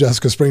happen to know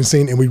Jessica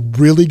Springsteen and we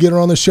really get her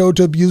on the show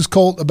to abuse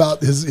Colt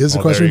about his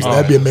equestrian,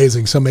 that'd be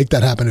amazing. So make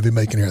that happen if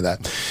anybody can hear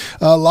that.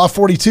 Law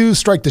 42,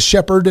 strike the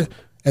shepherd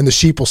and the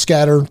sheep will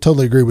scatter.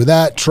 Totally agree with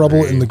that.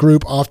 Trouble in the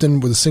group, often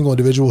with a single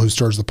individual who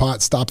stirs the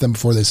pot. Stop them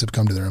before they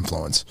succumb to their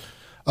influence.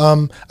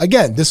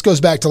 Again, this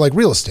goes back to like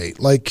real estate.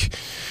 Like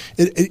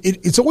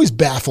it's always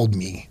baffled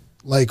me.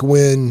 Like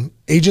when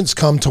agents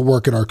come to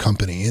work at our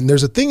company, and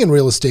there's a thing in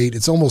real estate,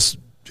 it's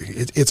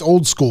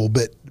old school,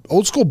 but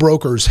old school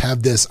brokers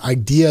have this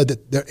idea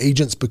that their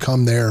agents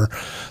become their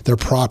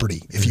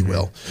property, if you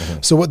will.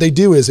 So what they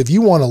do is if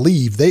you want to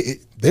leave,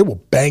 they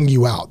will bang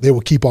you out. They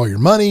will keep all your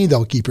money.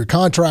 They'll keep your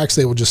contracts.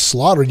 They will just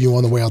slaughter you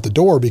on the way out the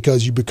door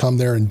because you become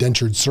their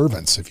indentured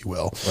servants, if you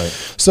will.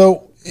 Right.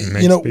 So,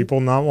 people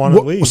not want to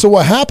leave. So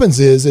what happens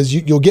is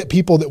you'll get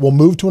people that will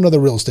move to another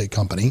real estate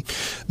company.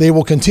 They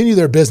will continue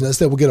their business.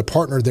 They will get a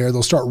partner there.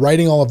 They'll start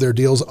writing all of their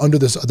deals under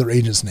this other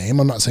agent's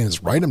name. I'm not saying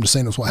it's right. I'm just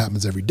saying it's what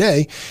happens every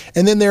day.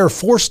 And then they're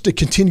forced to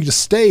continue to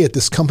stay at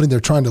this company they're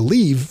trying to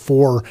leave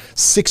for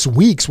 6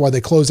 weeks while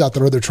they close out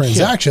their other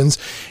transactions.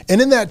 Yeah.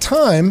 And in that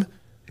time,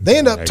 they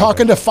end up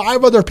talking to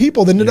 5 other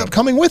people that ended up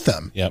coming with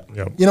them. Yep.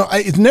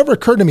 It never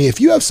occurred to me,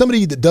 if you have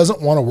somebody that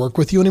doesn't want to work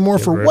with you anymore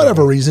for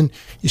whatever reason,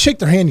 you shake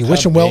their hand, you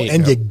wish them well,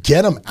 and you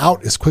get them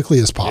out as quickly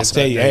as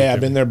possible. Say, hey, I've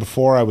been there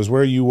before. I was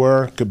where you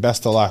were. Good,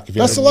 best of luck.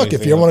 Best of luck.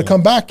 If you want to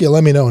come back, you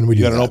let me know and we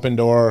do that. You got an open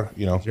door.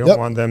 You don't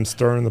want them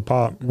stirring the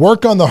pot.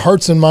 Work on the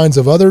hearts and minds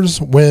of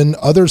others. When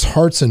others'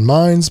 hearts and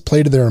minds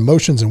play to their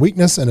emotions and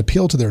weakness and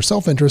appeal to their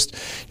self-interest,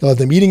 you'll have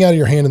them eating out of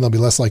your hand and they'll be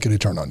less likely to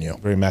turn on you.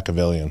 Very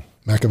Machiavellian.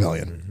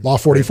 Law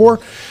 44,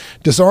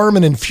 disarm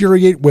and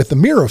infuriate with the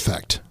mirror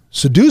effect.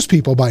 Seduce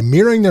people by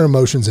mirroring their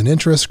emotions and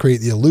interests,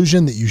 create the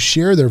illusion that you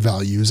share their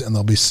values, and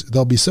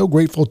they'll be so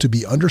grateful to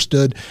be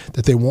understood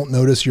that they won't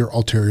notice your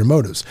ulterior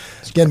motives.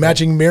 Again,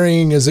 matching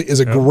mirroring is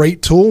a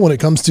great tool when it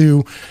comes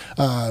to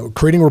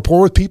creating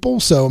rapport with people.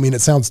 So, I mean,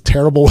 it sounds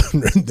terrible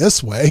in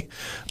this way,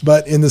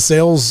 but in the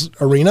sales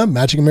arena,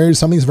 matching and marrying is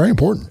something that's very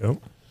important. Yep.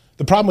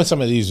 The problem with some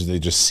of these is they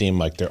just seem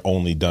like they're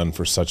only done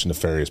for such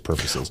nefarious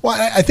purposes. Well,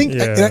 I think,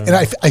 and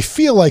I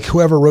feel like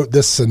whoever wrote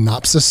this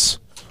synopsis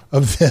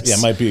of this,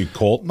 it might be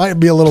Colt, might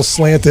be a little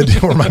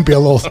slanted, or might be a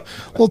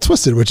little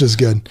twisted, which is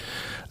good.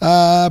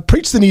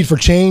 Preach the need for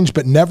change,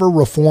 but never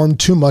reform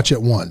too much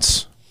at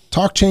once.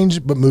 Talk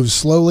change, but move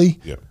slowly.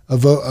 Yep.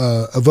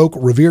 Evoke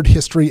revered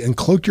history and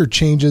cloak your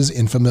changes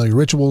in familiar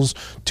rituals.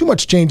 Too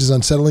much change is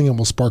unsettling and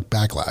will spark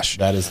backlash.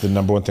 That is the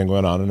number one thing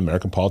going on in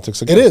American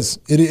politics. Again. It is.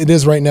 It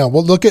is right now.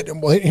 Well,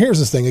 here's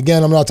this thing.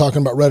 Again, I'm not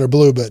talking about red or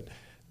blue, but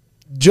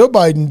Joe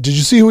Biden, did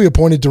you see who he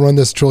appointed to run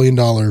this $1 trillion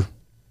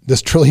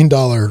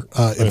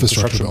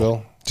infrastructure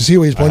bill? Did you see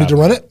who he's appointed to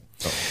run it?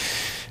 Oh.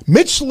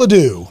 Mitch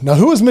Ledoux. Now,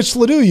 who is Mitch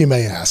Ledoux, you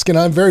may ask? And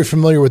I'm very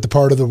familiar with the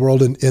part of the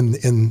world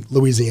in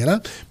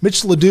Louisiana.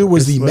 Mitch Ledoux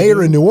was the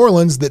mayor in New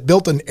Orleans that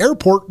built an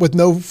airport with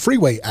no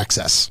freeway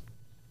access.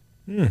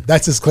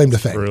 That's his claim to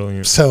fame.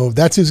 Brilliant. So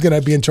that's who's going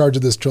to be in charge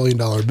of this $1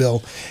 trillion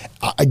bill.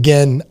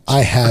 Again,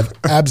 I have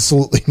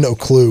absolutely no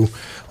clue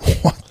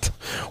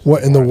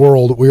what in the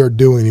world we are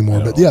doing anymore.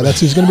 But yeah, that's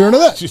who's going to be under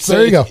that. So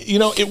there you go.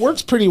 It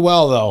works pretty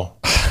well, though.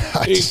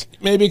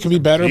 Maybe it could be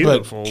better,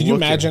 but can you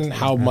imagine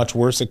how much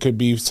worse it could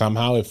be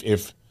somehow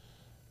if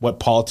what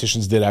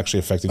politicians did actually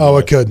affected?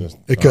 It could.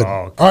 It could.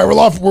 All right,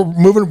 we're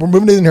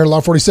moving in here. Law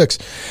 46.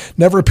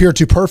 Never appear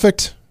too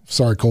perfect.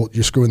 Sorry, Colt,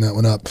 you're screwing that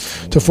one up.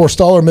 To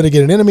forestall or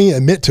mitigate an enemy,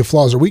 admit to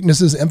flaws or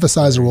weaknesses,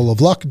 emphasize the role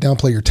of luck,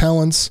 downplay your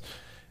talents.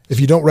 If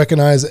you don't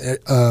recognize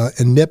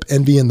and nip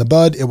envy in the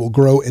bud, it will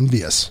grow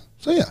envious.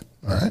 So yeah,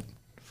 all right.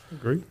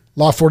 Agree.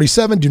 Law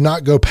 47, do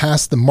not go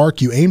past the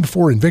mark you aimed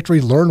for in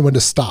victory. Learn when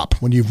to stop.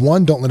 When you've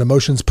won, don't let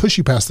emotions push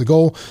you past the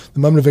goal. The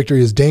moment of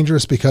victory is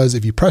dangerous because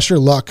if you press your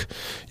luck,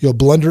 you'll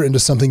blunder into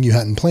something you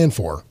hadn't planned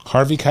for.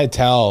 Harvey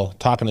Keitel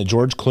talking to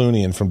George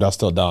Clooney in From Dusk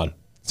Till Dawn.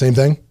 Same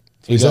thing?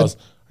 He goes,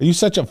 are you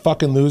such a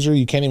fucking loser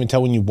you can't even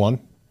tell when you won?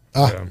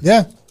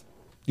 Yeah.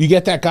 You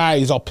get that guy,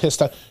 he's all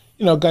pissed off.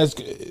 Guys,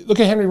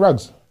 look at Henry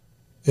Ruggs.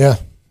 Yeah.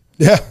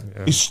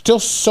 He's still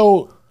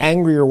so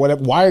angry or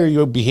whatever. Why are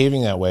you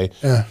behaving that way?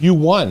 Yeah. You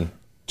won.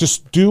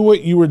 Just do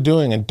what you were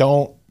doing and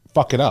don't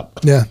fuck it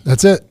up. Yeah,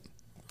 that's it.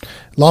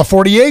 Law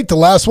 48, the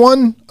last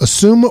one.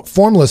 Assume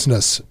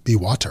formlessness. Be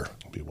water.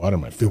 Be water,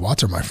 my friend. Be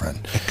water, my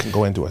friend. It can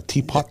go into a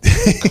teapot.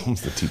 It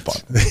becomes the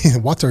teapot.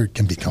 Water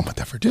can become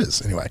whatever it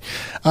is. Anyway,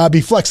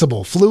 be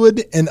flexible,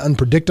 fluid, and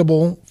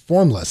unpredictable,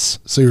 formless,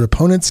 so your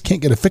opponents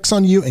can't get a fix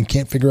on you and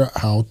can't figure out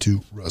how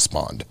to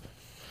respond.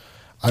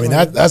 I mean,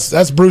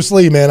 that's Bruce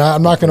Lee, man.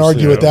 I'm not going to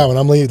argue with that one.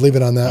 I'm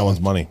leaving on that. That one's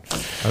money.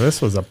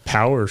 This was a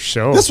power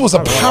show. This was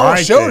a power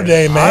show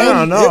today, man. I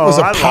don't know. It was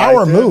a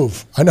power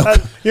move. I know.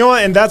 You know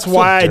what? And that's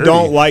why I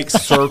don't like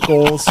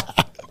circles.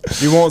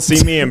 You won't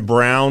see me in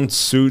brown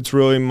suits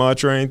really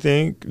much or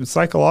anything.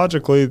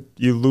 Psychologically,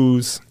 you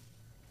lose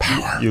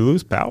power.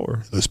 Lose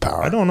power.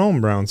 I don't own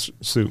brown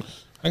suit.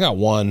 I got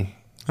one.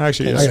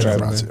 Actually, I got a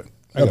brown suit.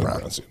 I got a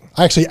brown suit.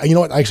 I actually, you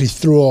know what? I actually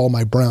threw all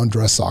my brown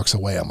dress socks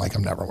away. I'm like,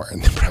 I'm never wearing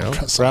the brown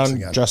dress socks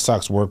again. Brown dress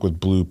socks work with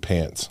blue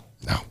pants.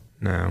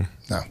 No.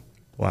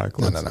 Black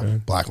ones.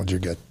 No. Black ones, you're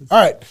good. All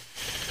right.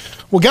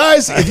 Well,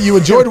 guys, if you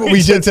enjoyed what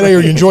we did today or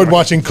you enjoyed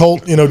watching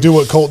Colt, do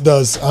what Colt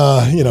does.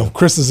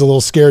 Chris is a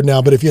little scared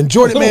now, but if you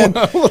enjoyed it, man.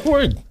 I'm a little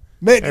worried.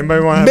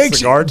 Anybody want to have a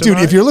cigar tonight?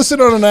 Dude, if you're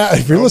listening on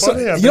if you're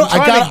listening, I got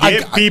out of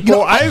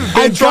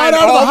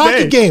the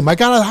hockey game. I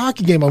got out of the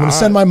hockey game. I'm going to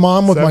send my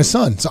mom with my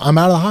son. So I'm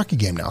out of the hockey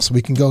game now. So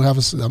we can go I'm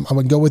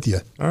going to go with you.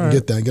 And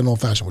get an old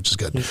fashioned, which is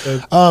good.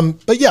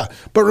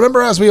 But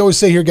remember, as we always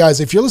say here, guys,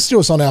 if you're listening to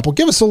us on Apple,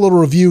 give us a little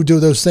review, do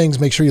those things.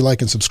 Make sure you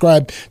like and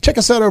subscribe. Check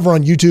us out over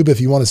on YouTube if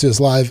you want to see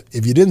us live.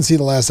 If you didn't see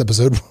the last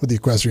episode with the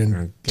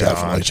equestrian,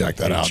 definitely check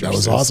that out. That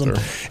was awesome.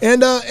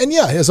 And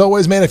as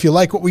always, man, if you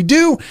like what we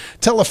do,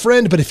 tell a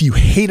friend. But if you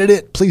hated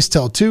it, please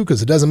tell two,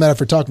 because it doesn't matter if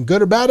we're talking good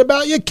or bad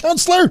about you,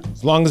 counselor.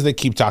 As long as they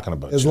keep talking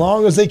about it. As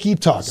long as they keep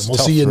talking.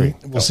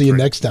 We'll see you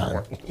next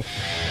time.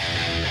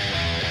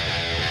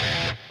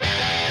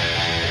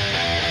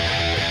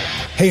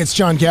 Hey, it's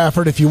John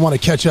Gafford. If you want to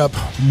catch up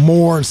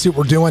more and see what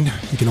we're doing,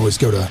 you can always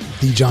go to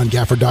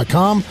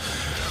thejohngafford.com,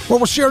 where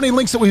we'll share any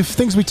links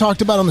things we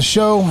talked about on the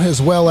show,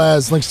 as well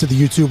as links to the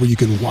YouTube where you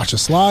can watch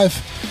us live.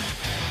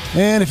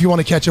 And if you want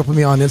to catch up with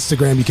me on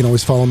Instagram, you can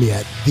always follow me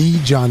at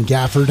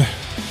thejohngafford.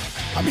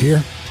 I'm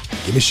here.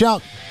 Give me a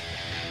shout.